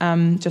time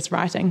just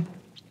writing,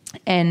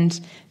 and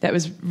that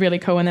was really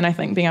cool. And then I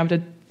think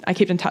I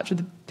kept in touch with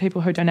the people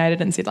who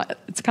donated and said, like,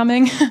 it's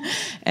coming.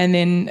 And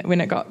then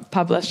when it got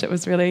published, it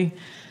was really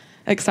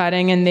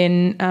exciting, and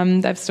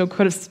then they've still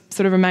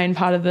sort of remained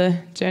part of the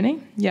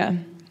journey. Yeah.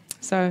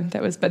 So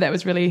that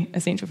was really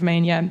essential for me,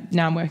 and yeah,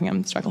 now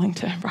I'm struggling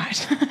to write.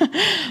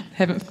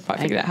 Haven't quite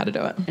figured out how to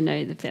do it. I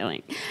know the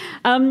feeling.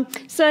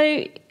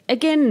 So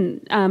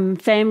again,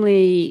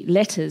 family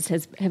letters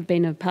have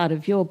been a part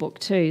of your book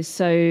too.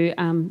 So,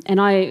 when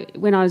I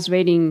was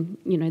reading,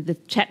 the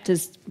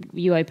chapters,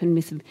 you open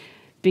with the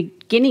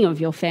beginning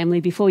of your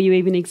family before you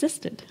even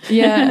existed.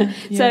 Yeah.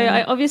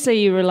 So obviously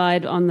you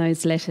relied on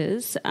those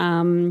letters,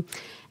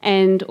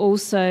 and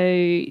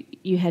also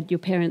you had your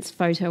parents'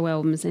 photo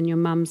albums and your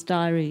mum's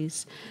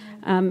diaries.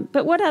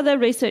 But what other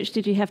research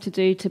did you have to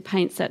do to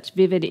paint such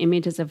vivid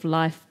images of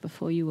life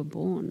before you were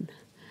born?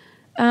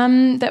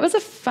 That was a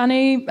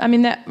funny. I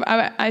mean,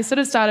 I sort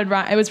of started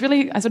right. It was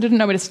really. I sort of didn't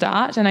know where to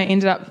start, and I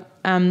ended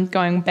up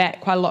going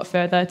back quite a lot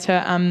further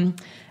to.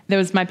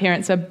 My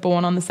parents are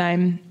born on the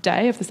same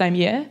day of the same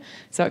year,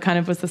 so it kind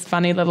of was this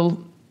funny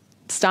little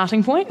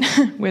starting point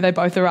where they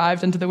both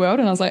arrived into the world,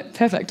 and I was like,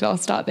 perfect, I'll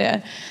start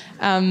there.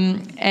 And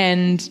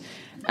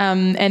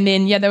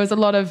then there was a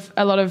lot of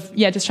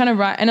just trying to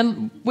write.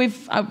 And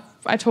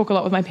I talk a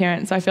lot with my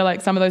parents. I feel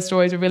like some of those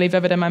stories were really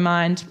vivid in my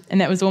mind,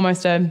 and that was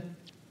almost a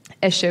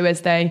issue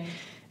as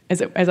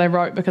I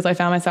wrote, because I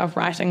found myself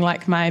writing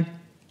like my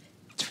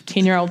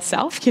 10-year-old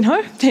self,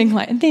 being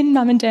like, and then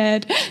mum and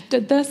dad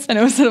did this, and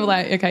it was sort of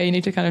like, okay, you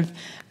need to kind of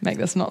make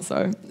this not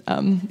so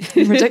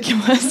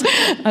ridiculous.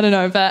 I don't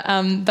know, but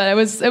it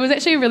was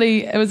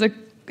actually it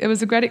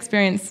was a great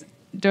experience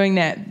doing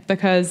that,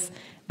 because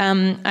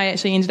I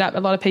actually ended up, a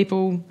lot of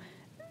people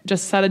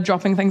just started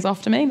dropping things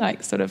off to me,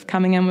 like sort of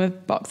coming in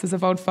with boxes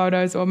of old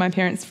photos, or my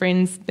parents'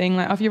 friends being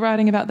like, oh, if you're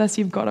writing about this,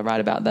 you've got to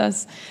write about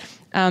this.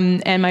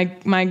 And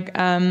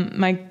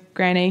my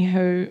granny,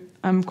 who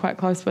I'm quite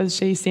close with,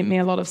 she sent me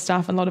a lot of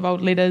stuff, a lot of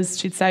old letters.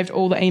 She'd saved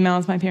all the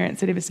emails my parents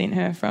had ever sent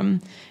her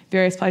from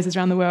various places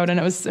around the world, and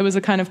it was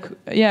a kind of,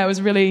 it was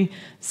a really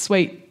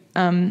sweet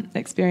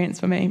experience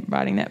for me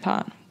writing that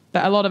part.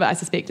 But a lot of it, I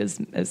suspect,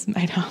 is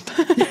made up.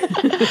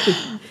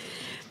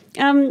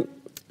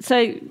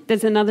 So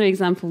there's another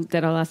example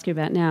that I'll ask you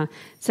about now.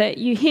 So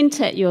you hint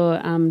at your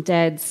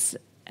dad's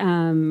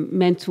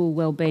mental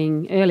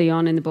well-being early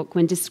on in the book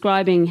when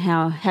describing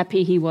how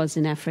happy he was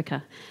in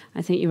Africa.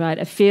 I think you're right,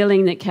 a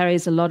feeling that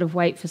carries a lot of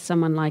weight for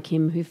someone like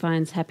him who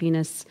finds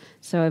happiness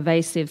so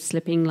evasive,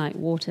 slipping like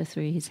water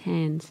through his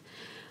hands.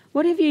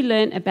 What have you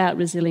learnt about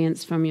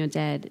resilience from your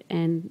dad,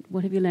 and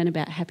what have you learnt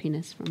about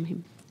happiness from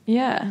him?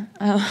 Yeah.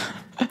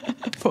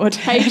 Poor dad.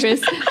 Hey,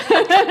 Chris.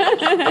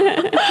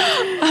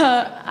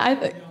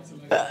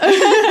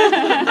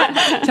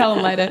 Tell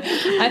him later.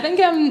 I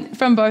think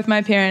from both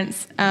my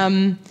parents,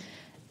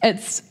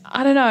 it's,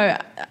 I don't know,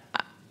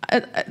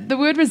 the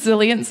word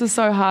resilience is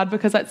so hard,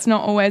 because it's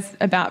not always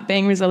about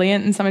being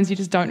resilient, and sometimes you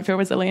just don't feel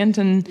resilient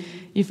and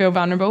you feel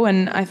vulnerable.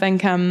 And I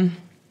think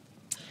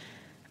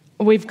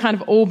we've kind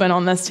of all been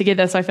on this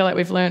together, so I feel like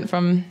we've learnt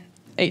from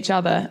each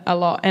other a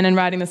lot, and in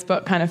writing this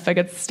book kind of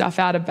figured stuff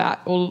out about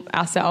all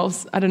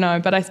ourselves. I don't know,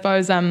 but I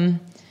suppose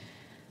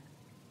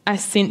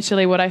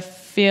essentially what I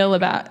feel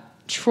about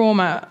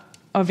trauma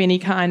of any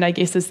kind, I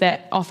guess, is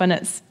that often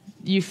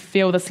you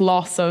feel this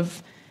loss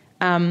of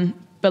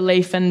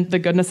belief in the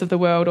goodness of the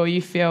world, or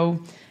you feel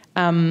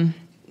you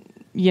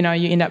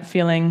end up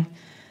feeling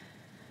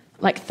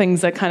like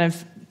things are kind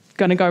of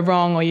going to go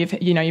wrong, or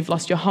you've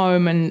lost your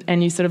home,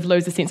 and you sort of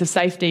lose a sense of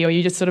safety, or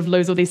you just sort of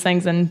lose all these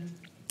things.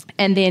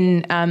 And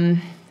then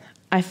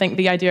I think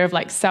the idea of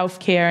like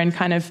self-care and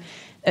kind of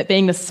it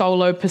being the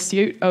solo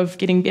pursuit of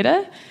getting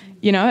better,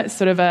 it's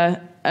sort of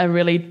a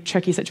really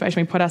tricky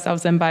situation we put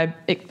ourselves in by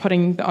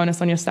putting the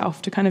onus on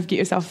yourself to kind of get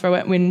yourself through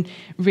it, when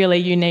really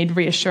you need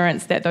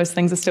reassurance that those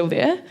things are still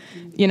there,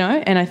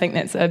 and I think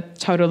that's a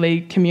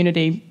totally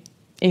community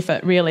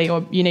effort, really,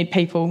 or you need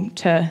people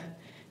to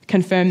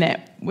confirm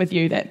that with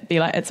you, that be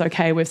like, it's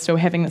okay, we're still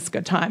having this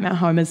good time, our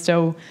home is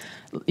still,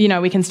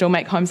 we can still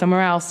make home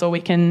somewhere else, or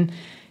we can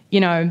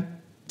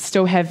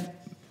still have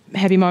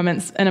happy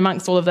moments in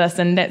amongst all of this.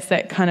 And that's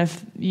that kind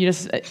of, you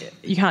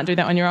can't do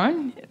that on your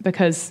own,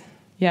 because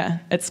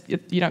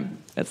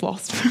it's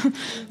lost.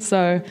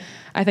 So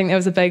I think there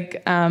was a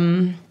big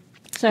home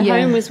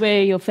was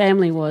where your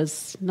family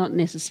was, not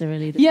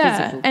necessarily the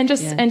physical. and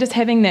just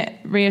having that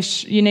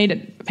you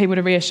need people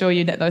to reassure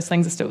you that those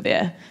things are still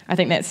there. I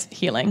think that's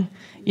healing,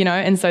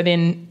 and so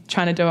then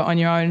trying to do it on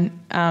your own,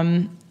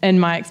 in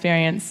my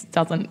experience,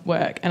 doesn't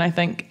work. And I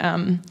think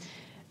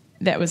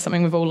that was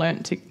something we've all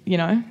learnt to,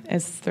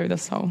 as through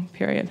this whole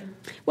period.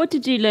 What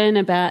did you learn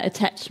about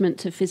attachment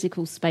to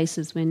physical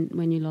spaces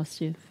when you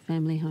lost your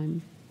family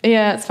home?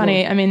 Yeah, it's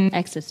funny. I mean,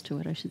 access to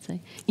it, I should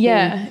say.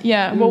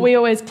 Yeah. Well, we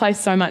always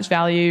placed so much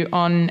value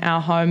on our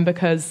home,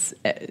 because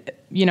it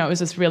was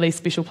this really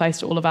special place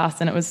to all of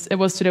us, and it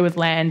was to do with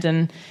land,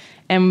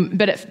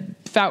 but it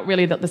felt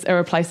really that this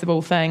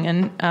irreplaceable thing,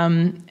 and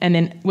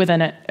then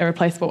within it,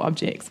 irreplaceable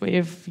objects, where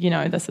you've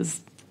this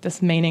is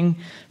this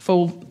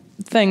meaningful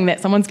thing that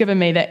someone's given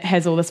me that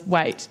has all this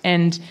weight,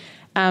 and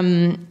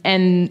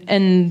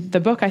in the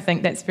book, I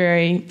think that's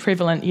very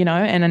prevalent,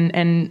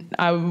 and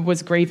I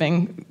was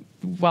grieving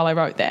while I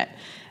wrote that.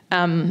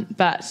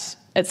 But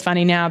it's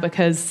funny now,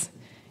 because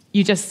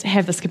you just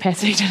have this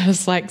capacity to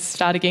just like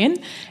start again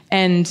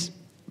and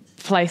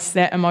place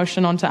that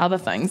emotion onto other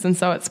things. And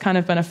so it's kind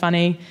of been a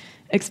funny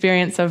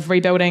experience of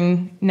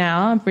rebuilding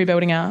our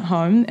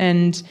home,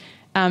 and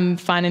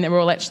finding that we're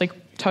all actually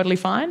totally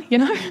fine,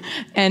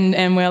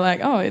 and we're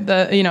like,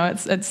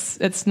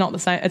 it's not the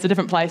same, it's a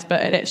different place,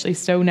 but it actually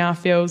still now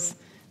feels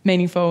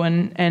meaningful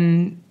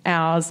and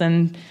ours.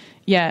 And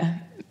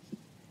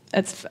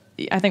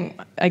I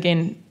think,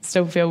 again,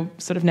 still feel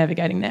sort of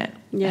navigating that.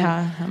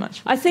 Yeah. How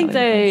much. I think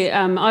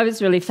I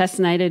was really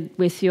fascinated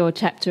with your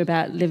chapter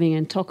about living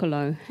in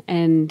Tokolo,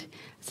 and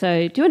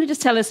So do you want to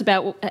just tell us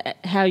about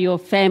how your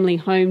family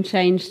home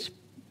changed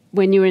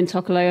when you were in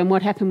Tokelau and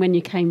what happened when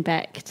you came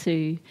back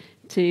to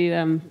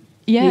New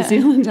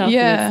Zealand after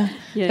this?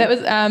 Yeah. That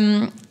was...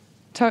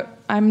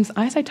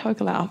 I say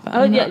Tokelau, but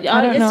I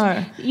don't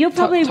know. You're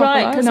probably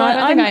right, because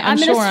I'm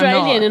an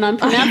Australian and I'm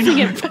pronouncing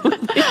it probably.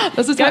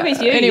 This is Go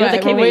with you. Anyway, You're the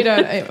Kiwi. we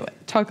don't...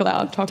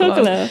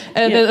 Tokelau.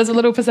 There's a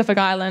little Pacific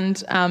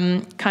island,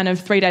 kind of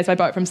 3 days by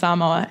boat from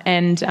Samoa,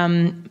 and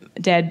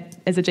Dad,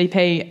 as a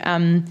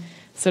GP,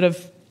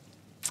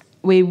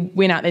 we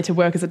went out there to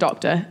work as a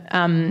doctor.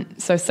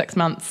 So 6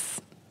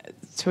 months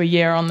to a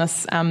year on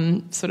this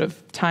sort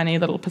of tiny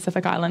little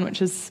Pacific island,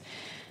 which is,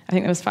 I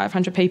think there was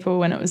 500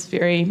 people, and it was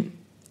very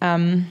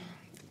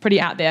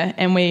pretty out there.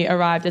 And we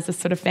arrived as a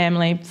sort of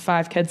family,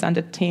 5 kids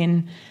under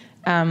 10,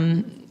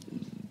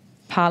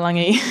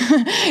 palangi,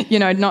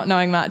 not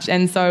knowing much.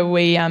 And so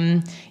we,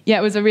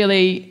 it was a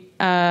really,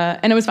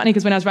 and it was funny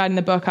because when I was writing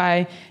the book,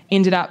 I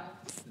ended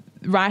up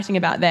writing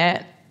about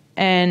that,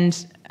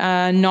 and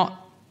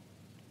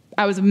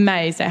I was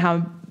amazed at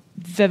how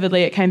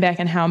vividly it came back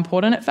and how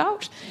important it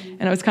felt.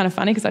 And it was kind of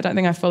funny because I don't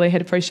think I fully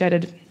had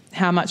appreciated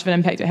how much of an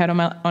impact it had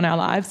on our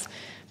lives.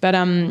 But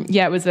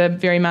it was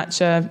very much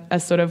a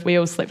sort of, we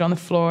all slept on the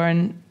floor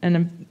in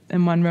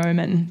one room,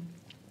 and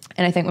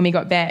I think when we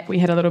got back, we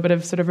had a little bit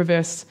of sort of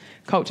reverse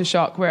culture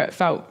shock where it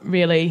felt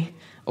really,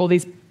 all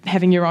these,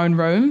 having your own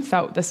room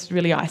felt this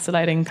really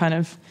isolating kind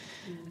of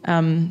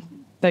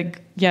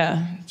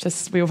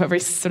just we all felt very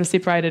sort of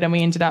separated, and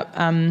we ended up,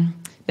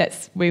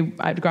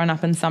 I'd grown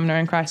up in Sumner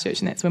and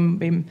Christchurch, and that's when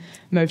we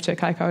moved to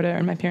Kaikoura,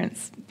 and my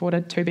parents bought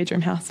a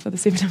 2-bedroom house for the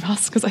 7 of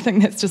us, because I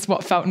think that's just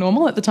what felt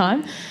normal at the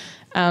time.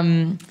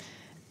 So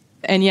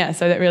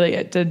that really,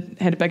 had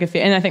a big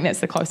effect, and I think that's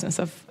the closeness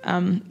of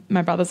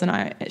my brothers and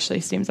I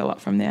actually stems a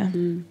lot from there.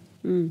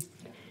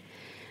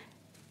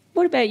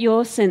 What about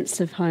your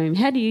sense of home?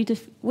 How do you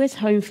where's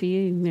home for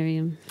you,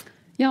 Miriam?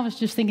 Yeah, I was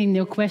just thinking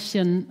your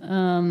question,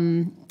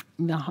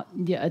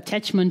 the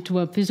attachment to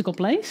a physical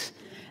place.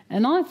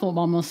 And I thought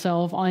by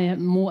myself, I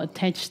am more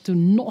attached to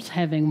not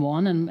having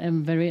one, and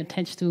am very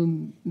attached to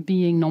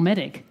being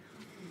nomadic.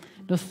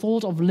 The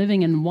thought of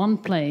living in one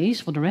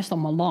place for the rest of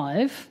my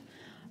life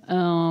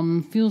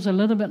feels a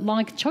little bit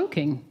like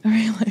choking.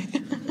 Really?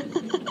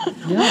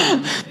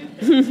 Yeah.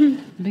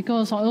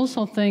 Because I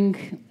also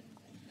think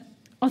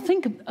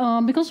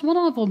because what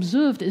I've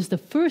observed is the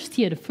first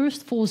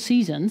 4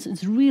 seasons,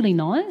 it's really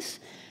nice.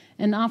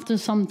 And after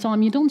some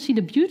time, you don't see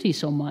the beauty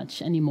so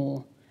much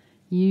anymore.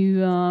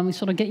 You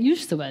sort of get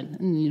used to it.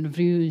 And the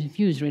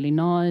view is really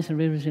nice, the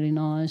river is really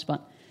nice,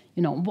 but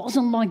it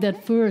wasn't like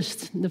that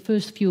the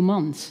first few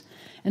months.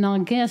 And I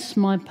guess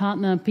my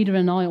partner Peter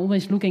and I are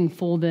always looking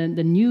for the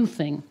new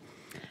thing.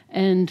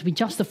 And we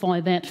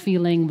justify that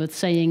feeling with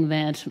saying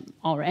that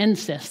our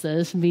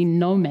ancestors been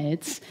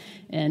nomads,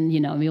 and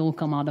we all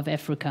come out of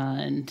Africa,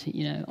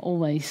 and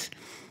always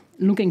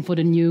looking for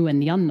the new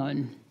and the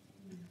unknown.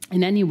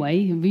 And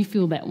anyway, we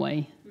feel that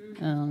way.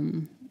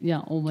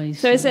 Always.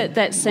 So is it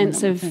that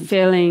sense of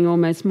feeling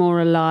almost more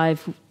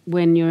alive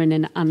when you're in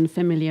an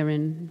unfamiliar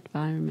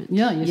environment?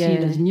 Yeah, you see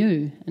it as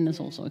new, and it's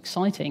also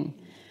exciting.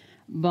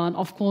 But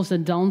of course, the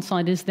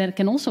downside is that it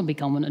can also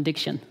become an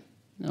addiction.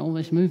 They're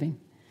always moving.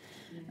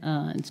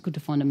 It's good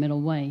to find a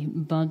middle way.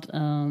 But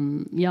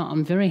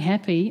I'm very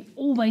happy,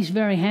 always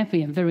very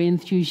happy and very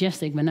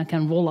enthusiastic when I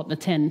can roll up the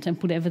tent and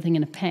put everything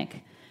in a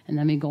pack, and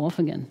then we go off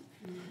again.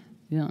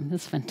 Yeah,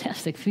 that's a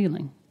fantastic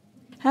feeling.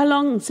 How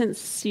long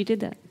since you did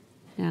that?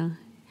 Yeah.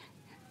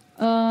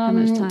 How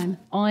much time?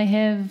 I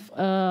have...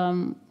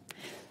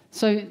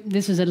 so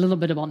this is a little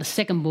bit about the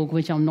second book,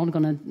 which I'm not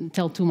going to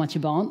tell too much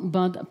about.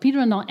 But Peter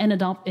and I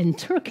ended up in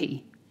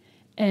Turkey.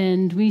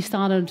 And we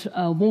started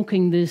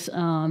walking this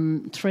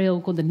trail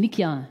called the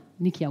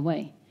Nikya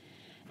Way.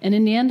 And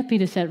in the end,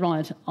 Peter said,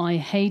 right, I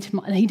hate...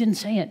 And he didn't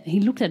say it. He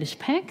looked at his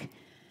pack.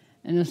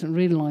 And it was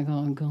really like,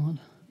 oh, God.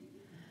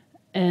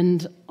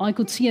 And I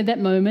could see at that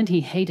moment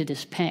he hated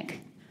his pack.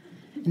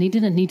 And he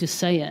didn't need to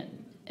say it.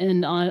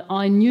 And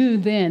I knew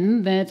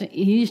then that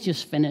he's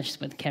just finished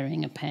with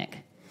carrying a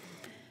pack.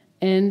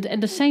 And at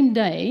the same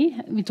day,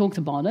 we talked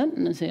about it.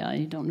 And I said,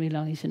 I don't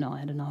realize. He said, no, I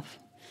had enough.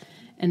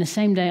 And the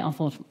same day, I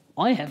thought,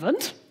 I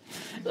haven't.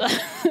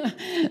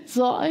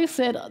 So I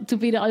said to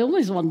Peter, I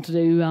always wanted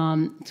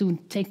to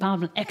take part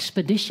in an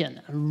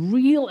expedition, a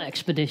real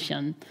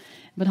expedition.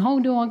 But how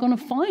do I going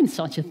to find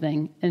such a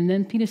thing? And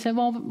then Peter said,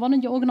 well, why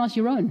don't you organize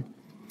your own?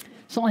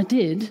 So I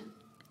did.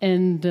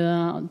 And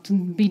to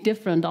be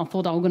different, I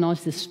thought I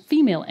organized this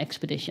female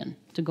expedition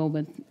to go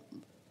with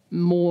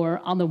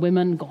more other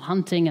women, go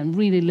hunting and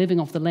really living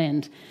off the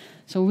land.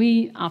 So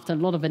we, after a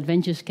lot of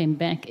adventures, came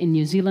back in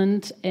New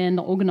Zealand and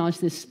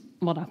organized this,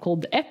 what I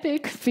called the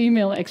epic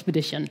female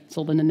expedition. It's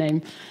all in the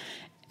name.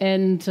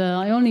 And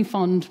I only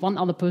found one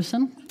other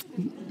person.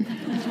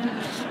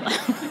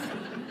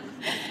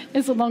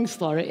 It's a long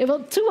story.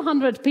 About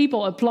 200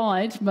 people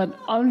applied, but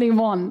only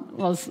one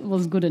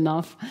was good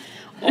enough.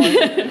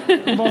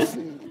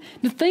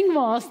 The thing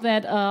was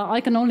that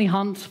I can only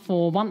hunt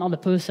for one other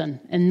person,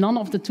 and none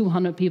of the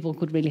 200 people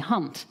could really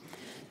hunt.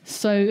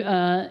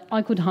 So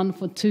I could hunt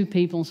for 2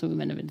 people, so we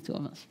went with the 2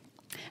 of us.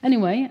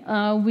 Anyway,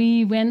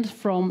 we went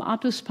from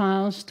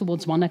Atuspaus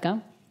towards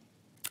Wanaka,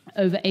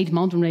 over 8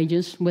 mountain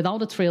ranges,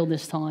 without a trail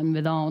this time,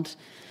 without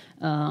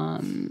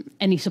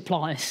any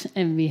supplies,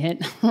 and we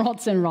had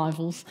rods and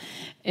rifles,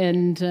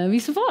 and we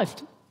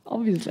survived,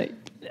 obviously.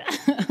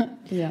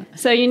 Yeah.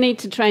 So you need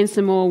to train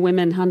some more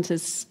women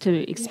hunters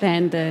to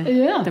expand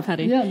the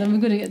party. Yeah, then we're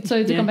good.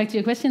 So to come back to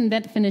your question,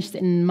 that finished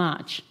in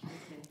March.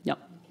 Yeah,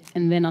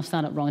 and then I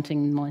started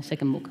writing my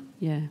second book.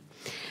 Yeah.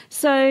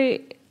 So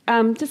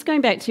just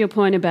going back to your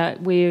point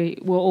about we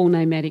were all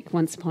nomadic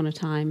once upon a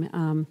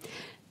time.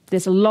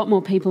 There's a lot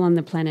more people on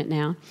the planet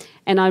now.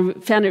 And I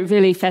found it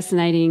really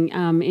fascinating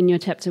in your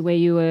chapter where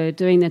you were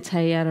doing the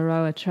Te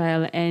Araroa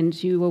Trail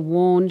and you were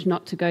warned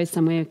not to go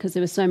somewhere because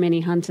there were so many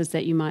hunters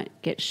that you might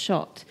get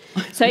shot.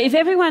 So if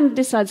everyone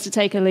decides to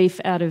take a leaf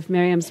out of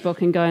Miriam's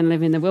book and go and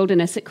live in the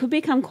wilderness, it could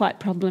become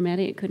quite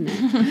problematic, couldn't it?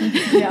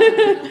 Yeah.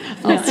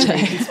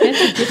 It's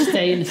better to just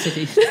stay in the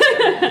cities.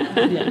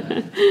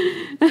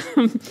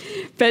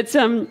 But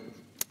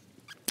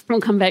we'll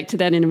come back to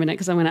that in a minute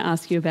because I want to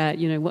ask you about,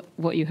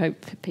 what you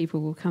hope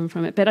people will come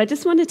from it. But I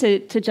just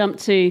wanted to jump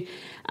to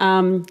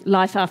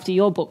life after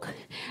your book.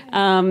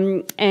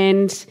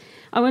 And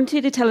I want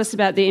you to tell us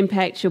about the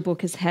impact your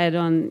book has had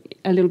on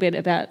a little bit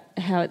about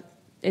how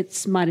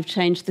it might have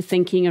changed the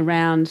thinking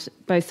around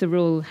both the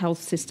rural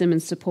health system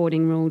and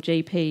supporting rural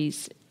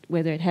GPs,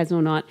 whether it has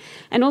or not,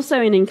 and also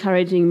in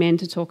encouraging men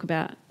to talk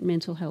about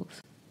mental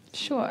health.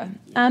 Sure.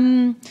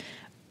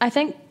 I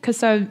think,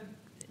 because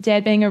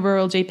Dad being a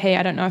rural GP,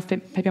 I don't know if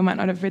people might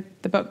not have read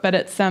the book, but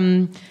it's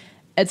a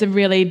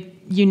really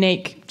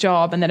unique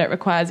job and that it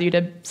requires you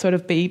to sort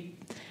of be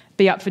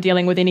up for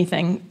dealing with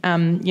anything,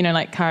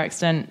 like car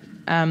accident,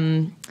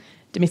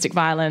 domestic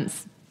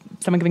violence,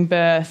 someone giving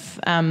birth,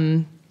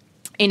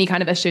 any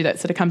kind of issue that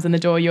sort of comes in the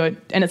door.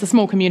 And it's a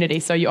small community,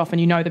 so you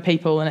often know the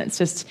people, and it's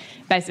just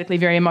basically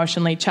very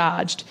emotionally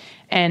charged.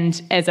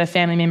 And as a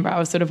family member, I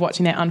was sort of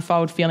watching that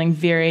unfold, feeling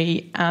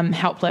very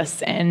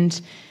helpless and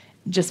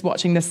just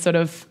watching this sort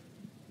of,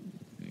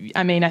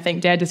 I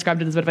think Dad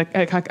described it as a bit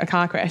of a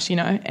car crash,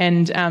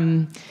 and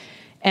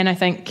I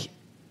think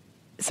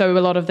so a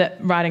lot of that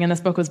writing in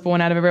this book was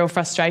born out of a real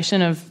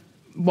frustration of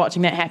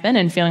watching that happen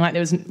and feeling like there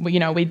was,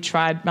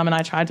 Mum and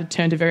I tried to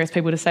turn to various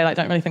people to say, like,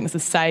 don't really think this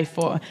is safe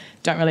or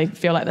don't really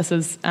feel like this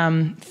is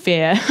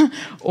fair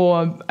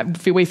or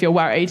we feel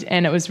worried.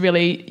 And it was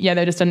really,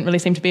 there just didn't really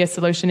seem to be a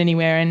solution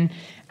anywhere.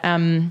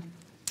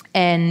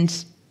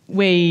 And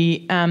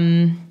we...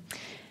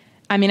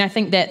 I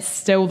think that's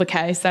still the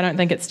case. I don't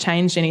think it's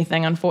changed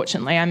anything,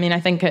 unfortunately.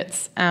 I think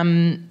it's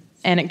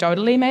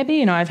anecdotally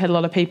maybe. I've had a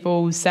lot of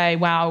people say,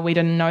 wow, we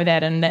didn't know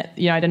that, and that,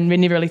 I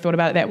never really thought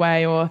about it that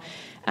way. Or,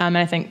 and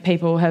I think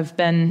people have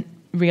been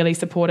really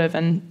supportive,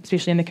 and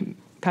especially in the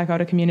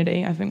Kaikoura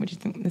community. I think, would you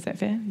think, is that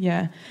fair?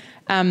 Yeah.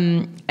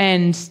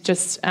 And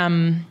just,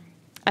 I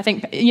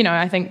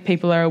think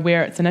people are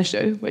aware it's an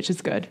issue, which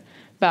is good.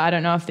 But I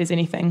don't know if there's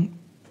anything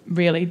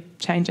really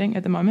changing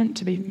at the moment,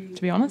 to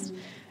be honest.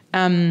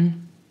 But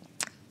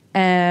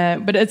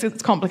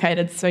it's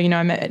complicated, so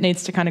it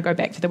needs to kind of go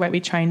back to the way we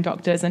train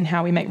doctors and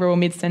how we make rural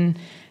medicine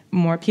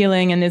more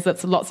appealing. And there's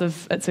lots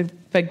of it's a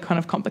big kind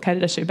of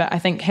complicated issue. But I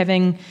think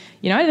having,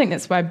 I think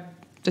that's why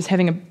just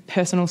having a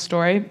personal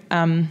story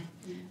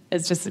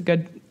is just a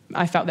good.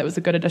 I felt that was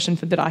a good addition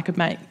that I could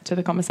make to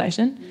the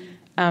conversation.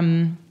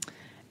 And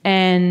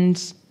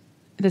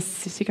the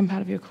second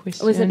part of your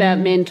question was about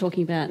men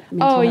talking about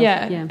mental health.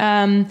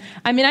 Yeah.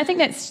 I think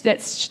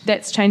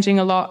that's changing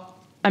a lot.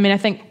 I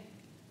think,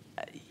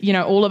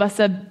 all of us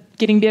are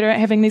getting better at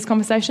having these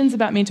conversations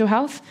about mental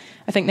health.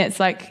 I think that's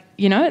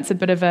it's a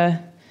bit of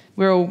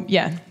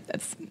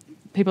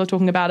people are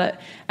talking about it.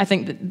 I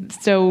think that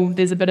still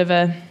there's a bit of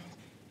a,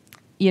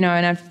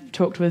 and I've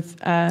talked with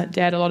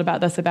Dad a lot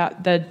about this,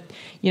 about the,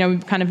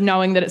 kind of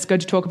knowing that it's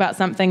good to talk about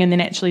something and then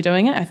actually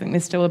doing it. I think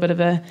there's still a bit of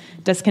a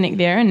disconnect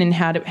there. And then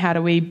how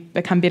do we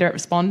become better at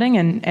responding?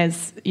 And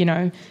as,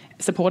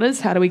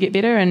 supporters, how do we get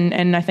better?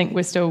 And I think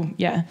we're still,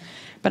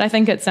 But I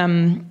think it's,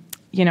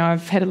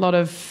 I've had a lot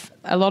of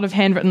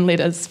handwritten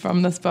letters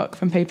from this book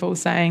from people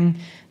saying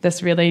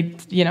this really,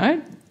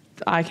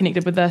 I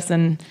connected with this,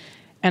 and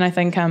I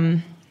think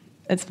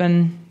it's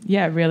been,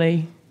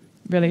 really,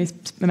 really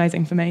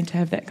amazing for me to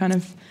have that kind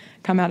of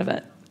come out of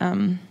it.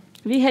 Have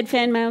you had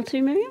fan mail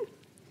too, Miriam?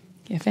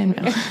 Yeah, fan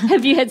mail.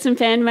 Have you had some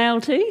fan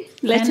mail too?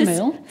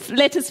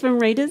 Letters from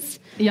readers?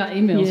 Yeah,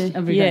 emails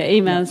every day.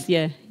 Yeah, emails,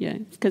 yeah.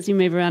 Because you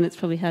move around, it's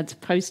probably hard to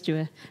post you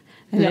a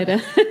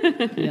letter.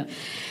 Yeah.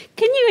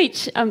 Can you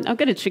each... I've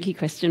got a tricky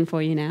question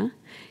for you now.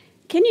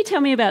 Can you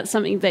tell me about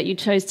something that you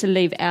chose to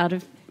leave out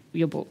of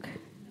your book?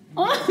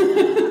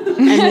 And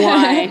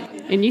why?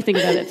 And you think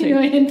about it too.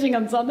 You're hinting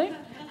on something?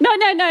 No.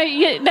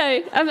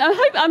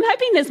 I'm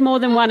hoping there's more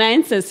than one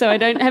answer, so I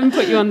haven't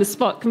put you on the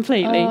spot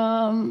completely.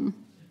 No,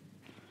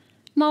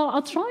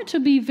 I'll try to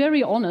be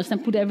very honest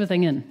and put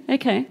everything in.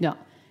 Okay. Yeah.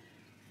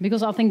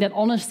 Because I think that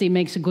honesty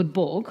makes a good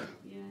book.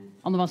 Yeah.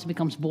 Otherwise it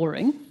becomes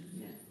boring.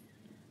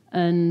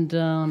 And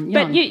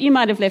But you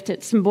might have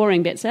left some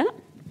boring bits out.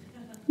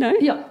 No?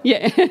 Yeah.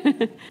 Yeah.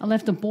 I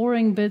left the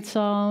boring bits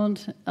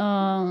out.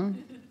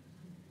 And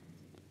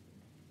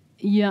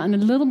a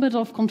little bit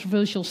of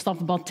controversial stuff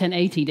about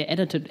 1080. The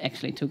editor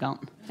actually took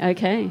out.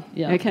 Okay.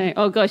 Yeah. Okay.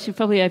 Oh gosh, you've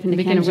probably opened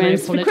a can of very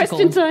worms for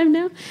question time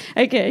now.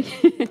 Okay.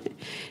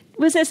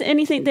 Was there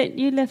anything that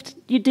you left?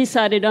 You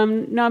decided,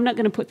 no, I'm not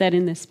going to put that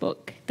in this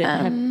book.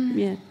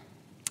 Yeah.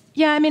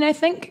 Yeah. I mean, I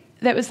think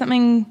that was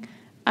something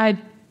I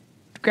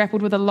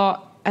grappled with a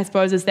lot. I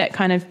suppose is that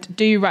kind of,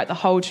 do you write the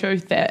whole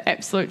truth, that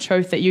absolute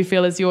truth that you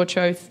feel is your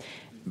truth,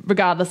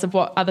 regardless of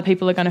what other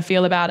people are going to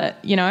feel about it,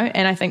 you know?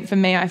 And I think for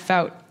me, I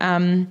felt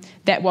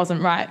that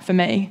wasn't right for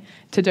me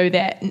to do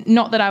that.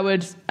 Not that I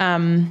would,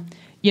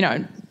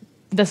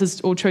 this is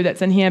all true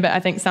that's in here, but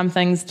I think some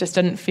things just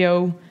didn't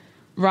feel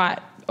right,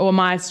 or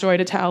my story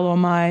to tell, or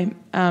my,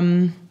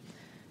 I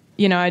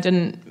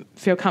didn't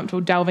feel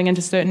comfortable delving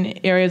into certain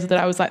areas that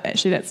I was like,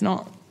 actually, that's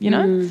not, you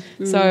know?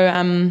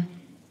 So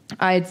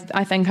I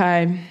think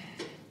I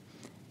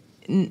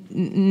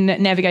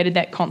navigated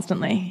that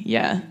constantly,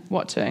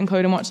 what to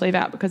include and what to leave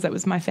out, because it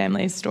was my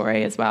family's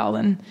story as well.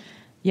 And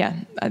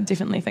I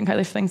definitely think I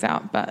left things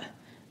out, but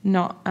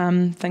not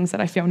things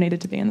that I feel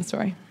needed to be in the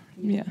story.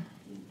 Yeah.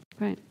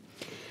 Great.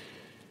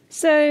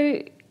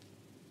 So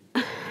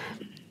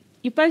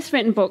you've both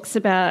written books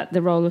about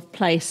the role of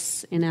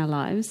place in our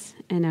lives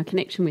and our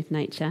connection with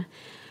nature.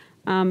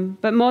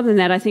 But more than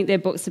that, I think they're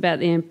books about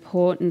the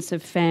importance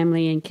of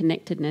family and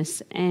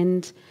connectedness.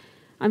 And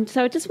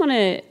so I just want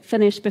to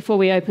finish before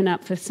we open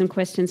up for some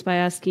questions by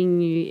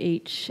asking you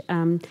each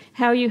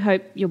how you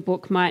hope your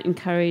book might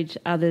encourage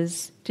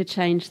others to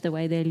change the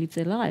way they live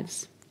their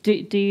lives.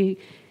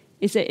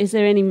 Is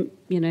there any,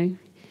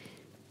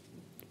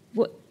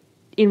 what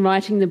in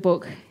writing the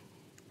book,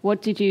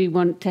 what did you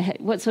want to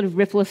what sort of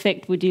ripple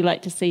effect would you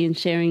like to see in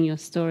sharing your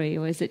story?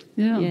 Or is it...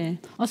 Yeah.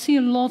 I see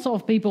a lot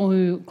of people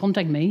who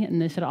contact me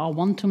and they said, I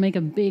want to make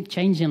a big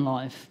change in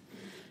life.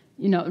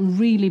 A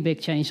really big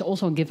change.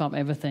 Also give up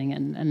everything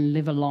and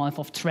live a life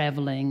of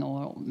traveling,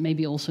 or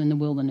maybe also in the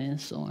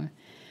wilderness.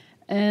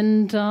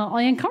 And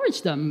I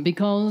encourage them,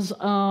 because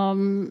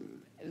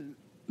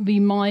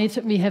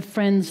we have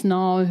friends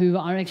now who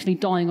are actually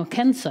dying of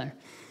cancer.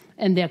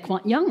 And they're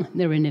quite young.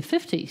 They're in their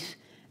 50s.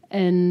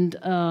 And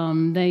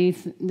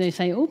they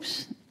say,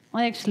 oops,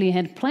 I actually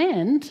had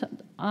planned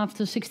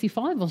after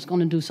 65 I was going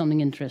to do something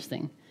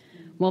interesting.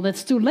 Well,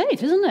 that's too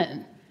late, isn't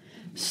it?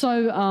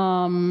 So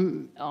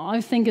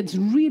I think it's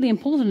really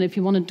important, if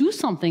you want to do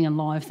something in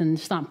life, then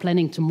start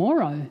planning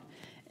tomorrow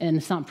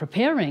and start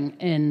preparing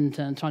and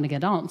trying to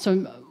get out.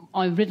 So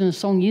I've written a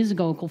song years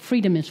ago called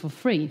Freedom is for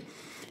Free.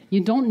 You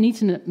don't need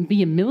to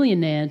be a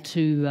millionaire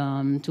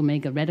to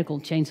make a radical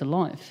change of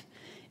life.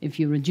 If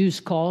you reduce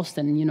cost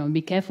and,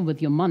 be careful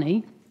with your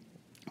money,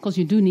 because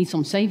you do need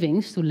some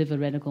savings to live a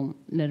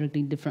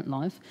radically different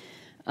life,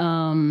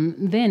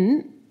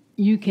 then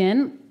you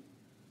can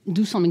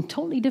do something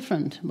totally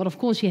different. But, of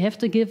course, you have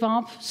to give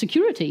up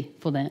security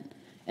for that.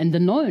 And the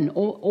known,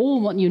 all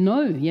what you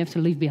know, you have to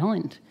leave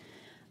behind.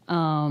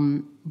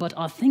 But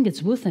I think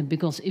it's worth it,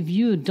 because if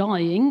you're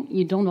dying,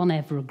 you don't want to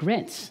have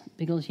regrets.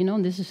 Because,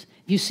 if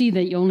you see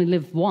that you only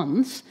live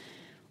once,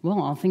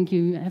 well, I think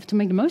you have to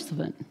make the most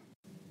of it.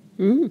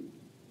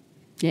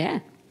 Yeah.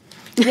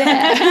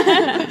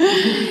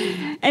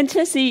 And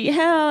Chessie,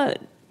 how,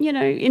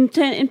 in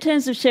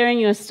terms of sharing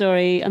your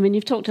story, I mean,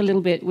 we've talked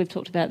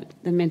about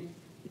the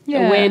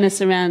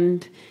awareness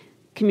around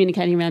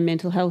communicating around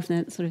mental health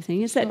and that sort of thing.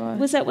 Was that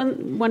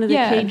one of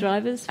the key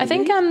drivers for I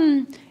think,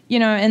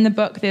 in the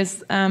book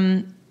there's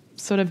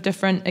sort of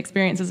different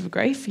experiences of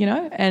grief,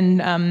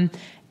 and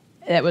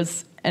that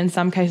was in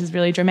some cases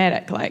really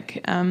dramatic,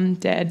 like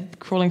Dad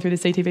crawling through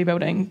the CTV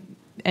building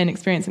and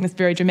experiencing this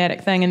very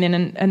dramatic thing, and then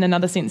in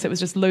another sense it was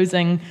just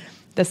losing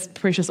this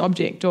precious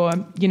object, or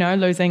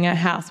losing a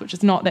house, which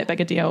is not that big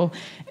a deal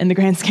in the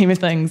grand scheme of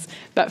things,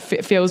 but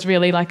feels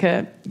really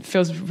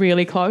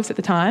close at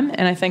the time.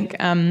 And I think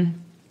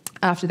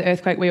after the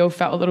earthquake we all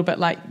felt a little bit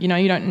like you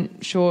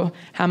don't sure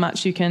how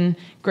much you can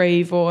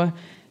grieve or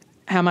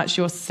how much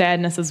your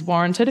sadness is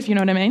warranted, if you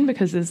know what I mean,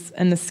 because it's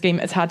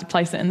hard to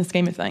place it in the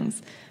scheme of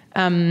things.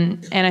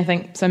 And I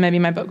think so maybe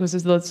my book was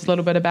just a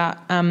little bit about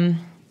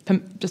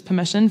just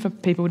permission for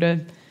people to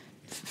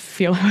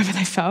feel however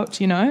they felt,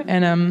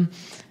 and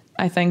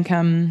I think,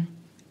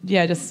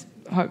 just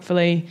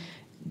hopefully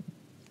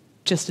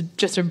just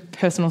a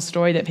personal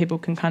story that people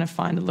can kind of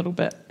find a little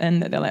bit,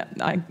 and that they're like,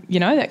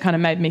 that kind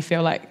of made me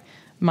feel like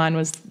mine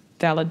was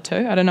valid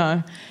too. I don't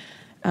know.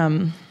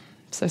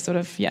 So sort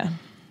of,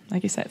 I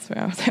guess that's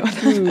where I was at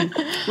with it.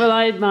 Well,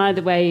 I admire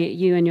the way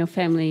you and your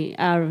family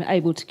are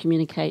able to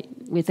communicate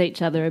with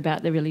each other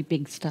about the really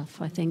big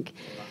stuff. I think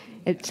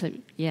it's,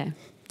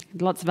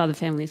 Lots of other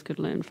families could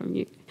learn from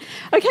you.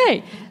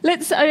 Okay,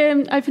 let's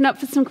open up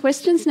for some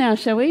questions now,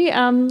 shall we?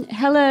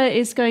 Hella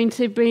is going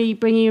to be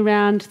bringing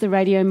around the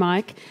radio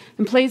mic,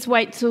 and please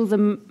wait till the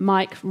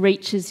mic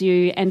reaches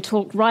you and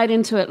talk right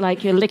into it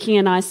like you're licking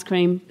an ice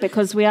cream,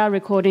 because we are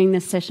recording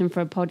this session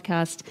for a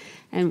podcast,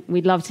 and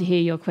we'd love to hear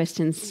your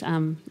questions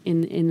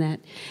in that.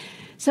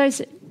 So,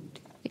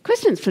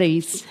 questions,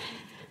 please.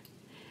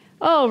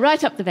 Oh,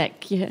 right up the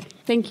back. Yeah,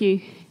 thank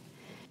you.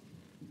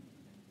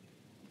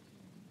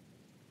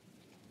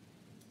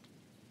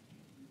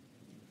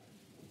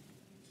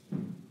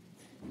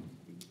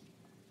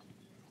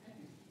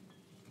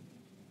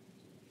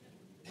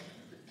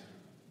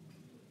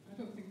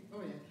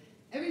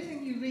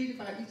 Everything you read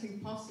about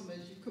eating possum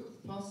is you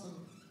cook the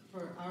possum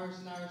for hours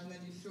and hours and then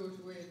you throw it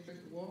away and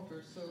drink the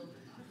water. So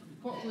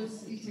what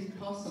was eating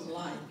possum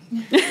like?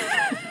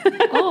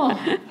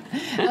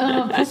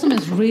 Possum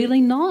is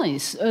really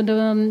nice.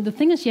 The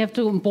thing is you have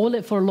to boil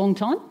it for a long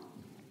time,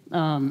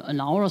 an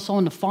hour or so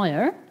on the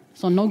fire.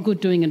 So no good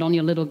doing it on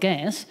your little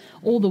gas.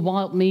 All the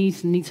wild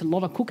meat needs a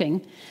lot of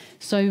cooking.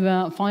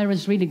 So fire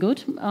is really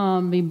good.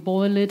 We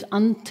boil it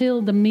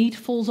until the meat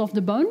falls off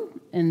the bone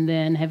and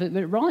then have it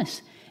with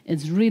rice.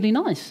 It's really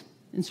nice.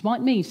 It's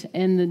white meat,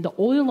 and the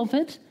oil of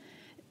it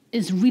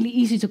is really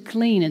easy to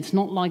clean. It's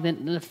not like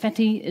that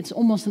fatty. It's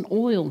almost an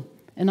oil,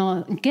 and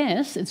I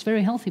guess it's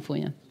very healthy for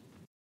you.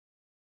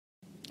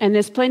 And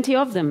there's plenty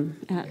of them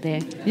out there.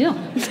 Yeah.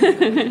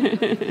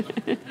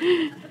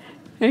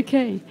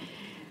 Okay.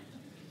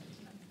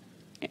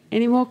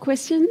 Any more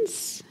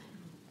questions?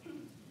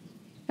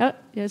 Oh,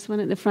 there's one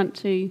at the front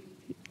too.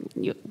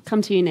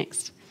 Come to you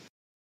next.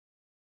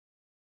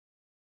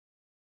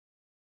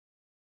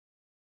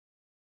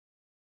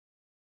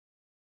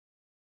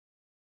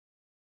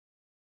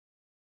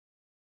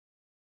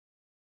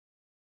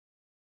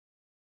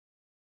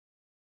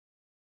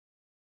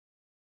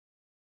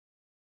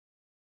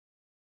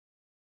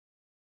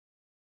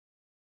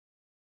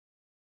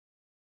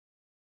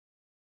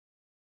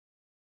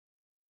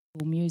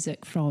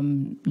 Music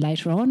from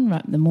later on,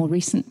 right, the more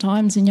recent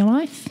times in your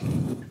life?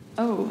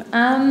 Yeah,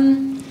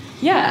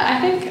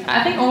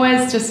 I think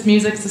always just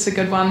music's just a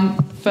good one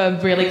for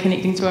really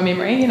connecting to a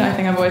memory. You know, I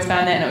think I've always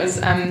found that, and it was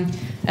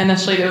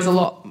initially there was a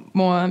lot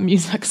more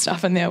music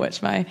stuff in there,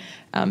 which my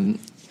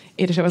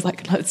editor was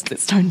like,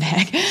 let's tone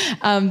back.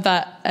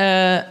 But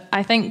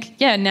I think,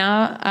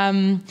 now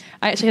I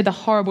actually had the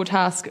horrible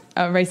task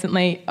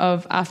recently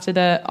of after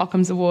the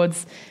Ockham's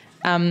Awards.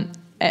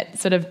 At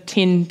sort of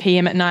 10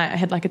 p.m. at night, I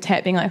had like a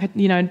tap being like,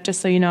 just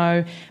so you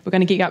know, we're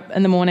going to get up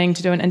in the morning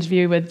to do an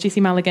interview with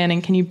Jessie Mulligan,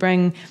 and can you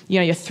bring,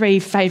 your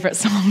 3 favourite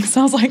songs? So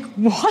I was like,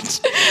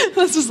 what?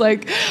 This was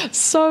like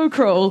so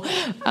cruel.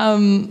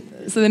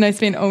 So then I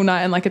spent all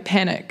night in like a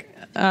panic.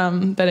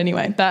 But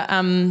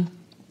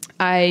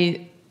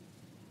I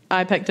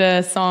picked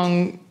a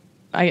song.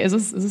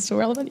 Is this still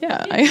relevant?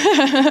 Yeah.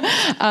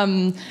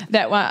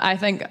 That one, I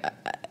think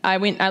I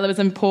was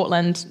in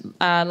Portland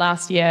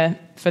last year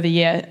for the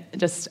year.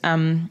 Just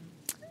I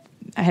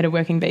had a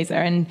working visa,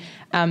 and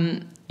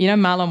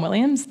Marlon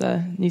Williams,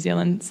 the New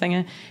Zealand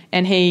singer,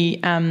 and he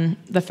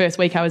the first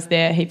week I was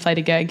there, he played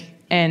a gig,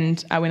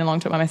 and I went along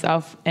to it by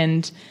myself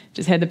and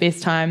just had the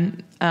best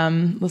time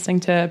listening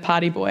to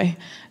Party Boy.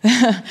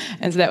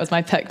 And so that was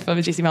my pick for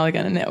Jessie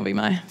Mulligan, and that will be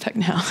my pick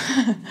now.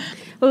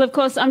 Well, of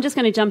course, I'm just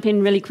going to jump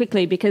in really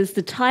quickly because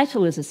the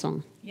title is a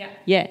song. Yeah.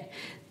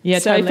 So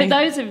totally. for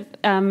those of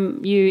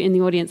you in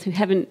the audience who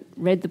haven't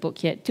read the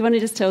book yet, do you want to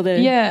just tell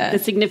the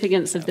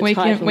significance of the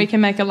title? We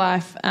Can Make a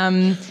Life.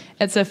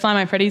 It's a Fly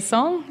My Pretties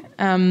song,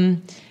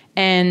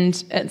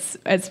 and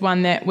it's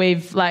one that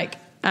we've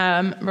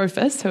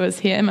Rufus, who is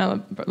here, my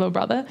little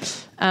brother.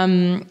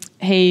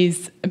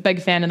 He's a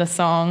big fan of the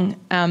song,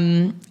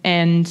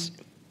 and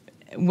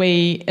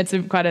it's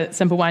quite a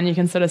simple one. You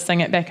can sort of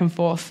sing it back and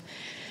forth,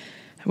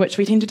 which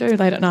we tend to do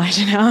late at night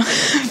in our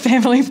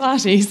family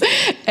parties.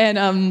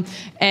 And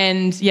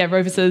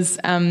Rufus's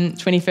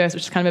 21st,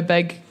 which is kind of a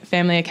big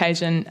family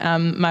occasion,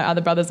 my other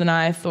brothers and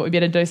I thought we'd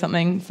better do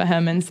something for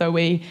him, and so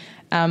we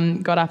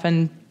got up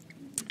and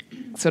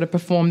sort of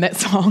performed that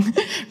song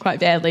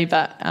quite badly,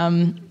 but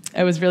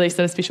it was really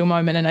sort of a special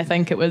moment, and I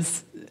think it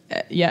was,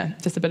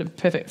 just a bit of a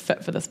perfect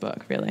fit for this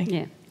book, really.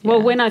 Yeah.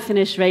 Well, when I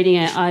finished reading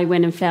it, I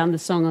went and found the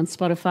song on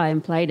Spotify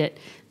and played it,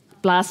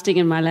 blasting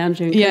in my lounge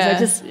room. Yeah. I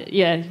just,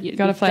 you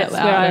got to play it loud.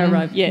 That's where I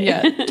arrived.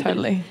 Yeah,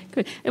 totally.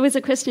 Good. There was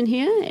a question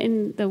here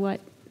in the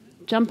white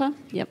jumper.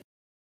 Yep.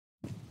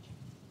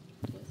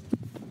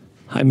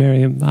 Hi,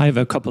 Miriam. I have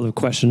a couple of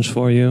questions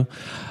for you.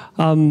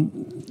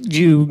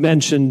 You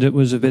mentioned it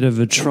was a bit of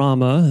a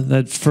trauma,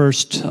 that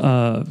first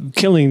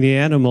killing the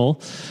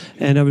animal,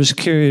 and I was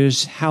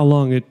curious how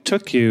long it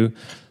took you.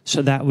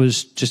 So that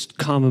was just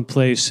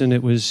commonplace and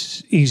it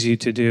was easy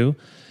to do.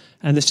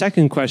 And the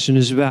second question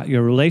is about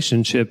your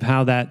relationship,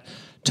 how that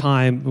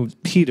time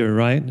with Peter,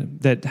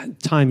 right? That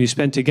time you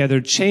spent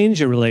together changed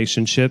your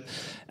relationship,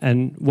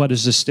 and what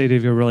is the state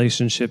of your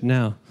relationship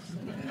now?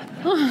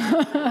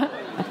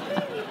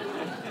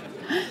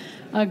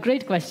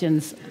 Great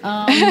questions.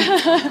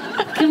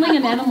 killing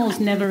an animal is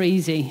never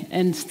easy.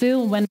 And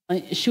still, when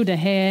I shoot a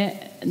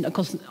hare,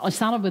 because I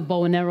started with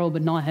bow and arrow,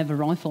 but now I have a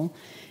rifle,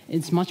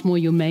 it's much more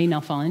humane,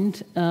 I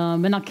find.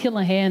 When I kill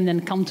a hare and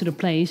then come to the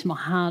place, my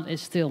heart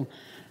is still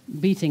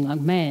beating like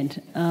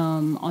mad.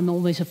 I'm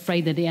always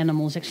afraid that the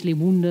animal is actually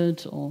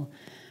wounded, or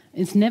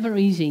it's never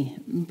easy.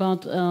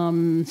 But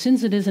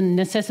since it is a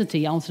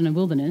necessity out in the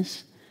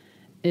wilderness,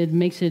 it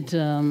makes it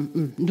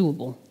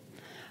doable.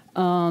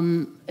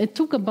 It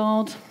took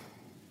about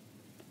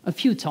a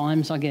few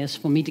times, I guess,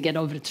 for me to get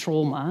over the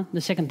trauma.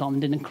 The second time I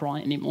didn't cry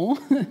anymore.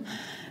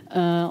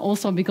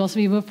 Also because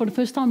we were for the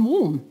first time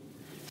warm.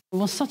 It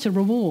was such a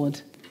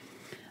reward.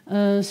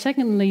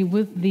 Secondly,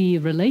 with the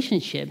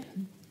relationship,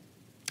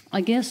 I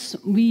guess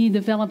we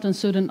developed a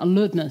certain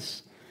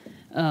alertness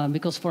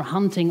because for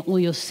hunting, all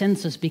your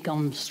senses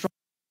become strong.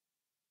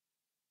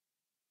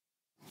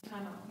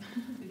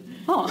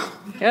 Oh,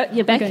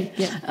 you're back. Okay.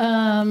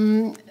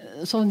 Yeah.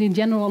 So the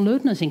general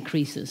alertness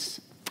increases.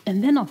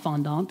 And then I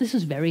found out this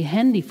is very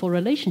handy for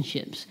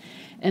relationships.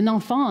 And I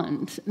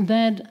find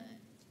that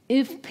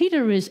if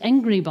Peter is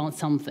angry about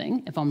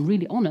something, if I'm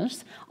really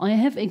honest, I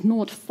have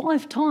ignored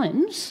 5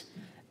 times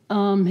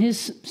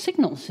his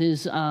signals,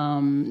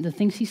 the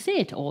things he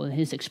said, or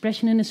his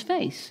expression in his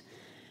face.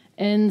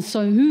 And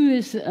so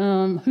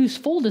whose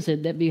fault is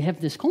it that we have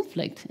this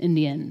conflict in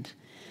the end?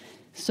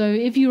 So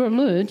if you're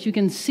alert, you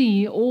can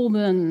see all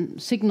the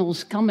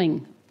signals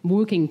coming,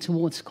 working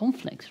towards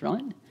conflicts,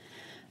 right?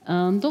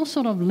 Those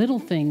sort of little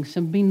things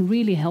have been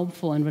really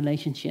helpful in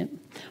relationship.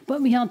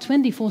 But we are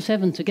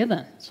 24/7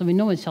 together, so we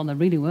know each other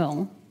really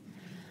well.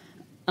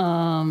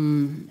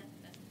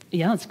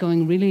 Yeah, it's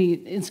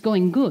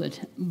going good.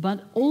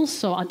 But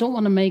also, I don't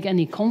want to make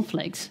any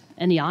conflicts,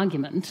 any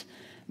argument,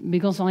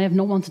 because I have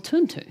no one to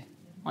turn to.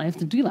 I have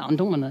to do that. I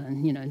don't want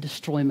to,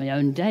 destroy my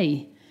own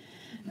day.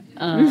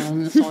 So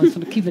I sort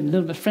of keep it a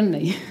little bit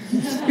friendly.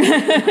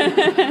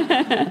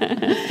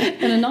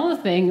 And another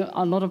thing,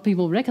 a lot of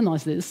people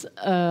recognize this.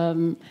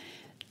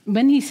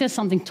 When he says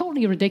something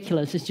totally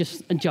ridiculous, it's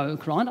just a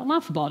joke, right? I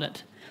laugh about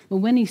it. But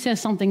when he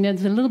says something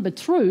that's a little bit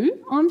true,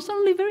 I'm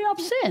suddenly very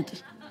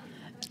upset.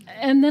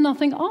 And then I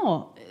think,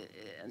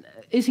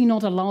 is he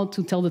not allowed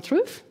to tell the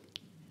truth?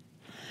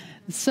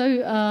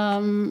 So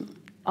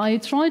I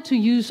try to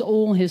use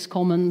all his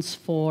comments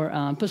for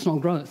personal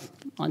growth.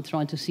 I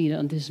try to see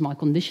that this is my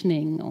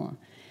conditioning,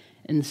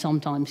 and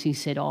sometimes he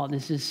said,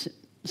 this is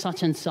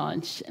such and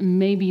such.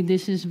 Maybe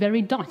this is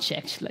very Dutch,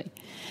 actually.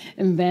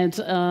 And that,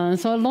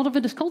 so a lot of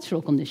it is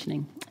cultural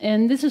conditioning.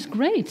 And this is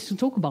great to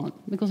talk about,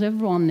 because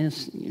everyone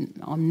is,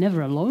 I'm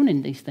never alone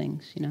in these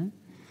things,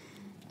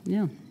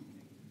 Yeah.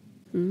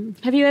 Mm.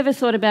 Have you ever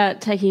thought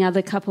about taking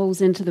other couples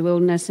into the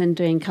wilderness and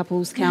doing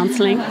couples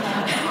counselling?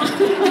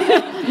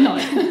 No.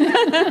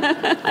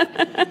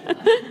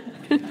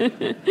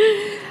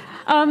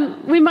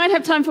 We might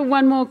have time for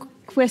one more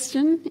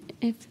question,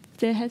 if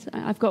there has.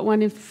 I've got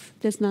one if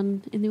there's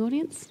none in the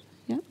audience.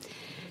 Yeah.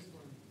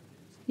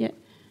 Yeah.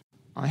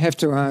 I have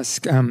to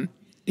ask,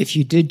 if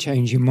you did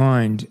change your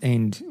mind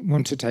and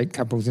want to take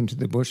couples into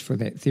the bush for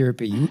that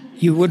therapy,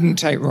 you wouldn't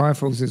take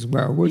rifles as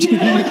well, would you?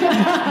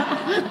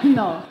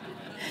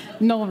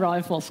 No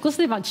rifles, because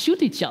they might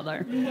shoot each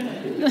other.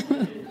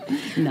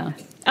 No.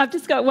 I've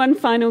just got one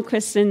final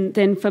question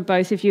then for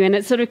both of you, and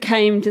it sort of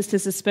came just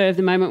as a spur of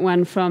the moment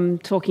one from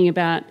talking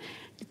about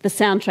the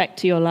soundtrack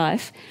to your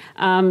life.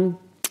 Have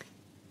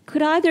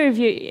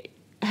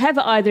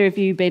either of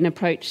you been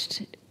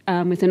approached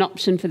with an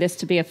option for this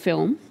to be a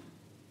film?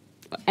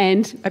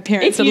 And my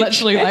parents are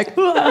literally like,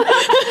 and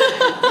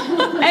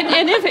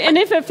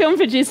if a film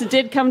producer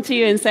did come to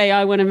you and say,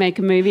 I want to make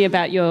a movie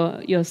about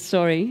your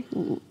story,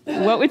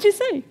 what would you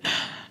say?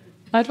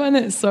 I'd find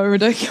that so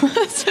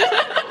ridiculous.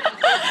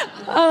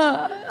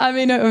 I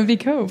mean, it would be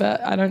cool,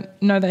 but I don't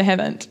know they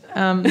haven't.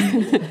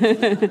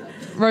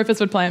 Rufus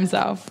would play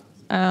himself.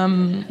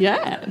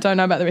 Yeah. Don't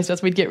know about the rest of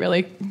us. We'd get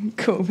really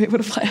cool people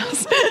to play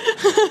us.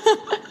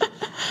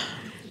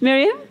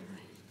 Miriam?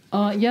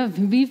 Yeah,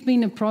 we've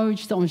been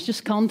approached, I was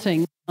just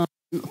counting,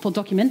 for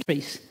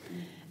documentaries.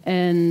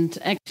 And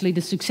actually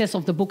the success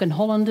of the book in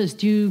Holland is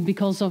due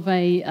because of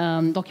a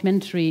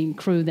documentary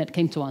crew that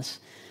came to us.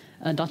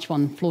 A Dutch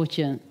one,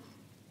 Floortje,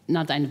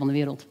 naar het einde van de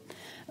wereld.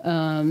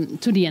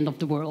 To the End of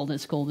the World,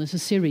 it's called. It's a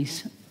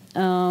series.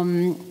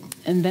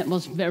 And that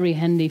was very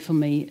handy for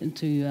me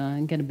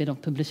to get a bit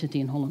of publicity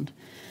in Holland.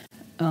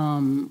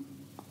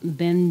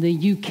 Then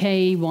the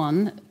UK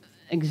one,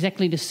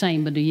 exactly the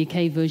same, but the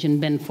UK version,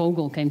 Ben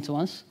Vogel, came to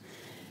us.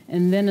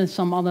 And then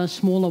some other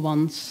smaller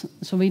ones.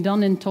 So we've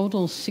done in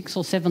total 6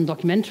 or 7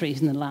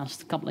 documentaries in the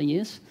last couple of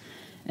years.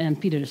 And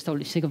Peter is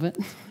totally sick of it.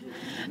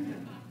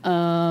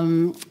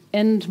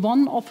 And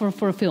one offer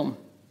for a film.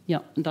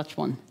 Yeah, a Dutch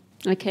one.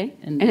 Okay.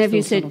 And have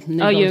you said,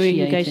 you're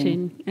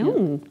negotiating? Yeah.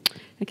 Oh,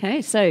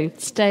 okay. So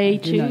stay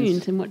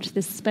tuned and watch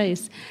this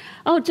space.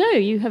 Oh, Joe,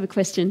 you have a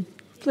question,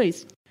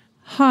 please.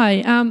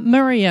 Hi,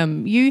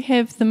 Miriam, you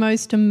have the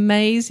most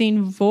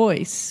amazing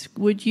voice.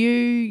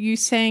 You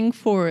sang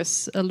for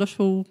us a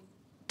little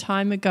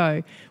time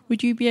ago.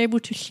 would you be able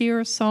to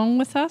share a song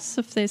with us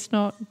if that's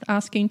not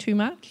asking too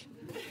much?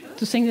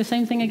 To sing the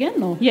same thing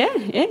again? Or? Yeah.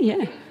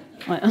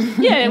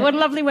 Yeah, what a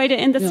lovely way to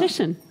end the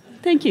session.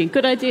 Thank you,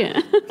 good idea.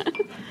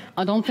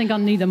 I don't think I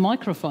need a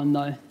microphone,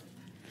 though.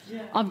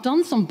 I've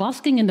done some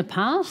busking in the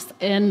past,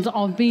 and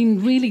I've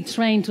been really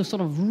trained to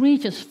sort of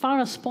reach as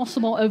far as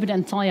possible over the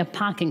entire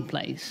parking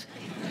place.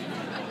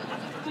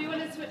 Do you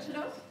want to switch it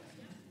off?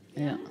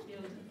 Yeah.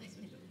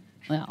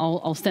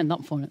 I'll stand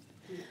up for it.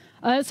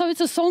 So it's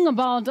a song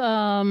about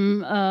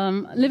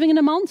living in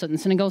the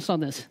mountains, and it goes like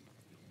this.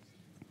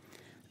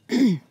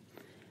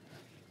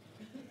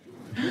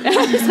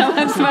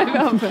 Someone's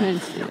mobile phone.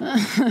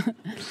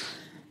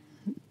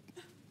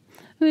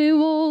 We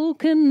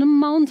walk in the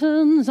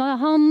mountains, I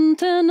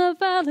hunt in the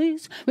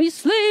valleys. We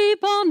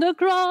sleep on the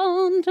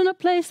ground in a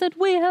place that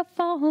we have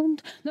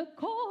found. The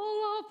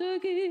call of the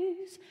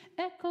geese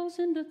echoes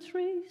in the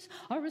trees.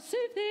 I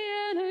receive the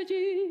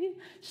energy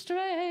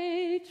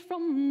straight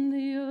from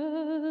the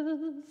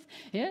earth.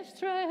 Yes,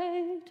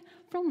 straight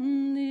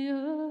from the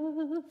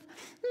earth.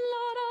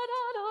 La da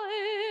da da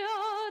ya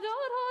da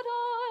da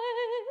da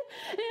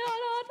ya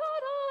da da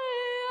da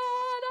ya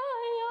da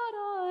ya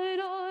da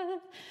da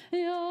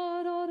ya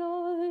da da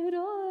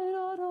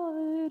da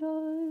da da.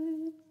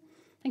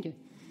 Thank you.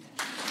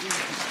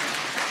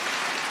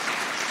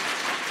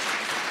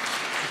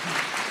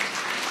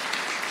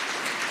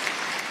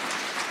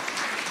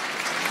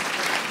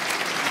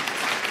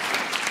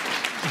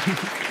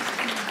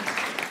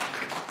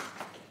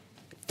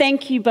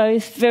 Thank you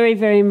both very,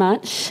 very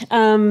much.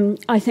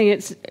 I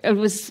think it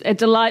was a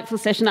delightful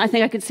session. I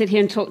think I could sit here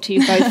and talk to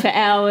you both for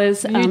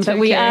hours, but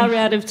we are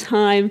out of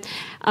time.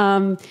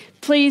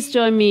 Please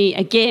join me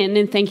again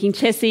in thanking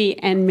Chessie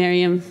and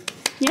Miriam.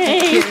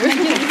 Yay!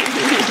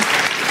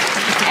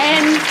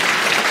 And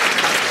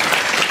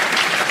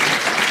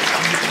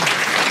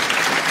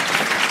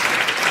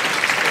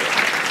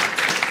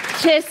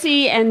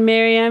Chessie and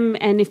Miriam,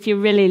 and if you're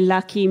really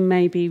lucky,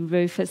 maybe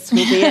Rufus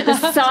will be at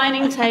the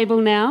signing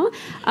table now.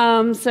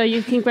 So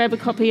you can grab a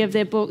copy of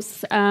their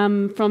books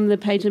from the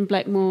Page and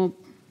Blackmore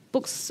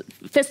Books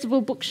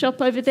Festival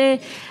bookshop over there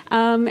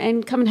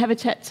and come and have a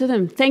chat to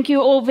them. Thank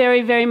you all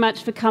very, very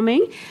much for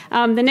coming.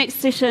 The next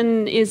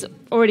session is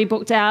already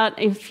booked out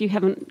if you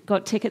haven't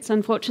got tickets,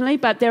 unfortunately,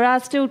 but there are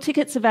still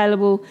tickets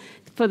available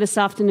for this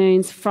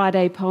afternoon's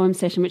Friday poem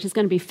session, which is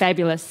going to be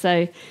fabulous,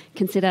 so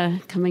consider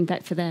coming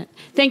back for that.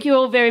 Thank you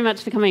all very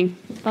much for coming.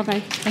 Bye-bye.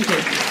 Thank you.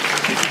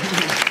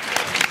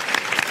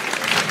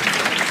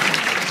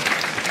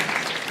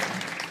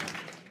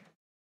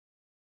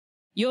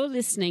 You're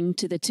listening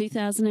to the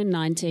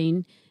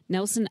 2019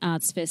 Nelson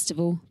Arts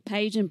Festival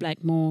Page and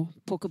Blackmore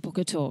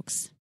Pukapuka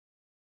Talks.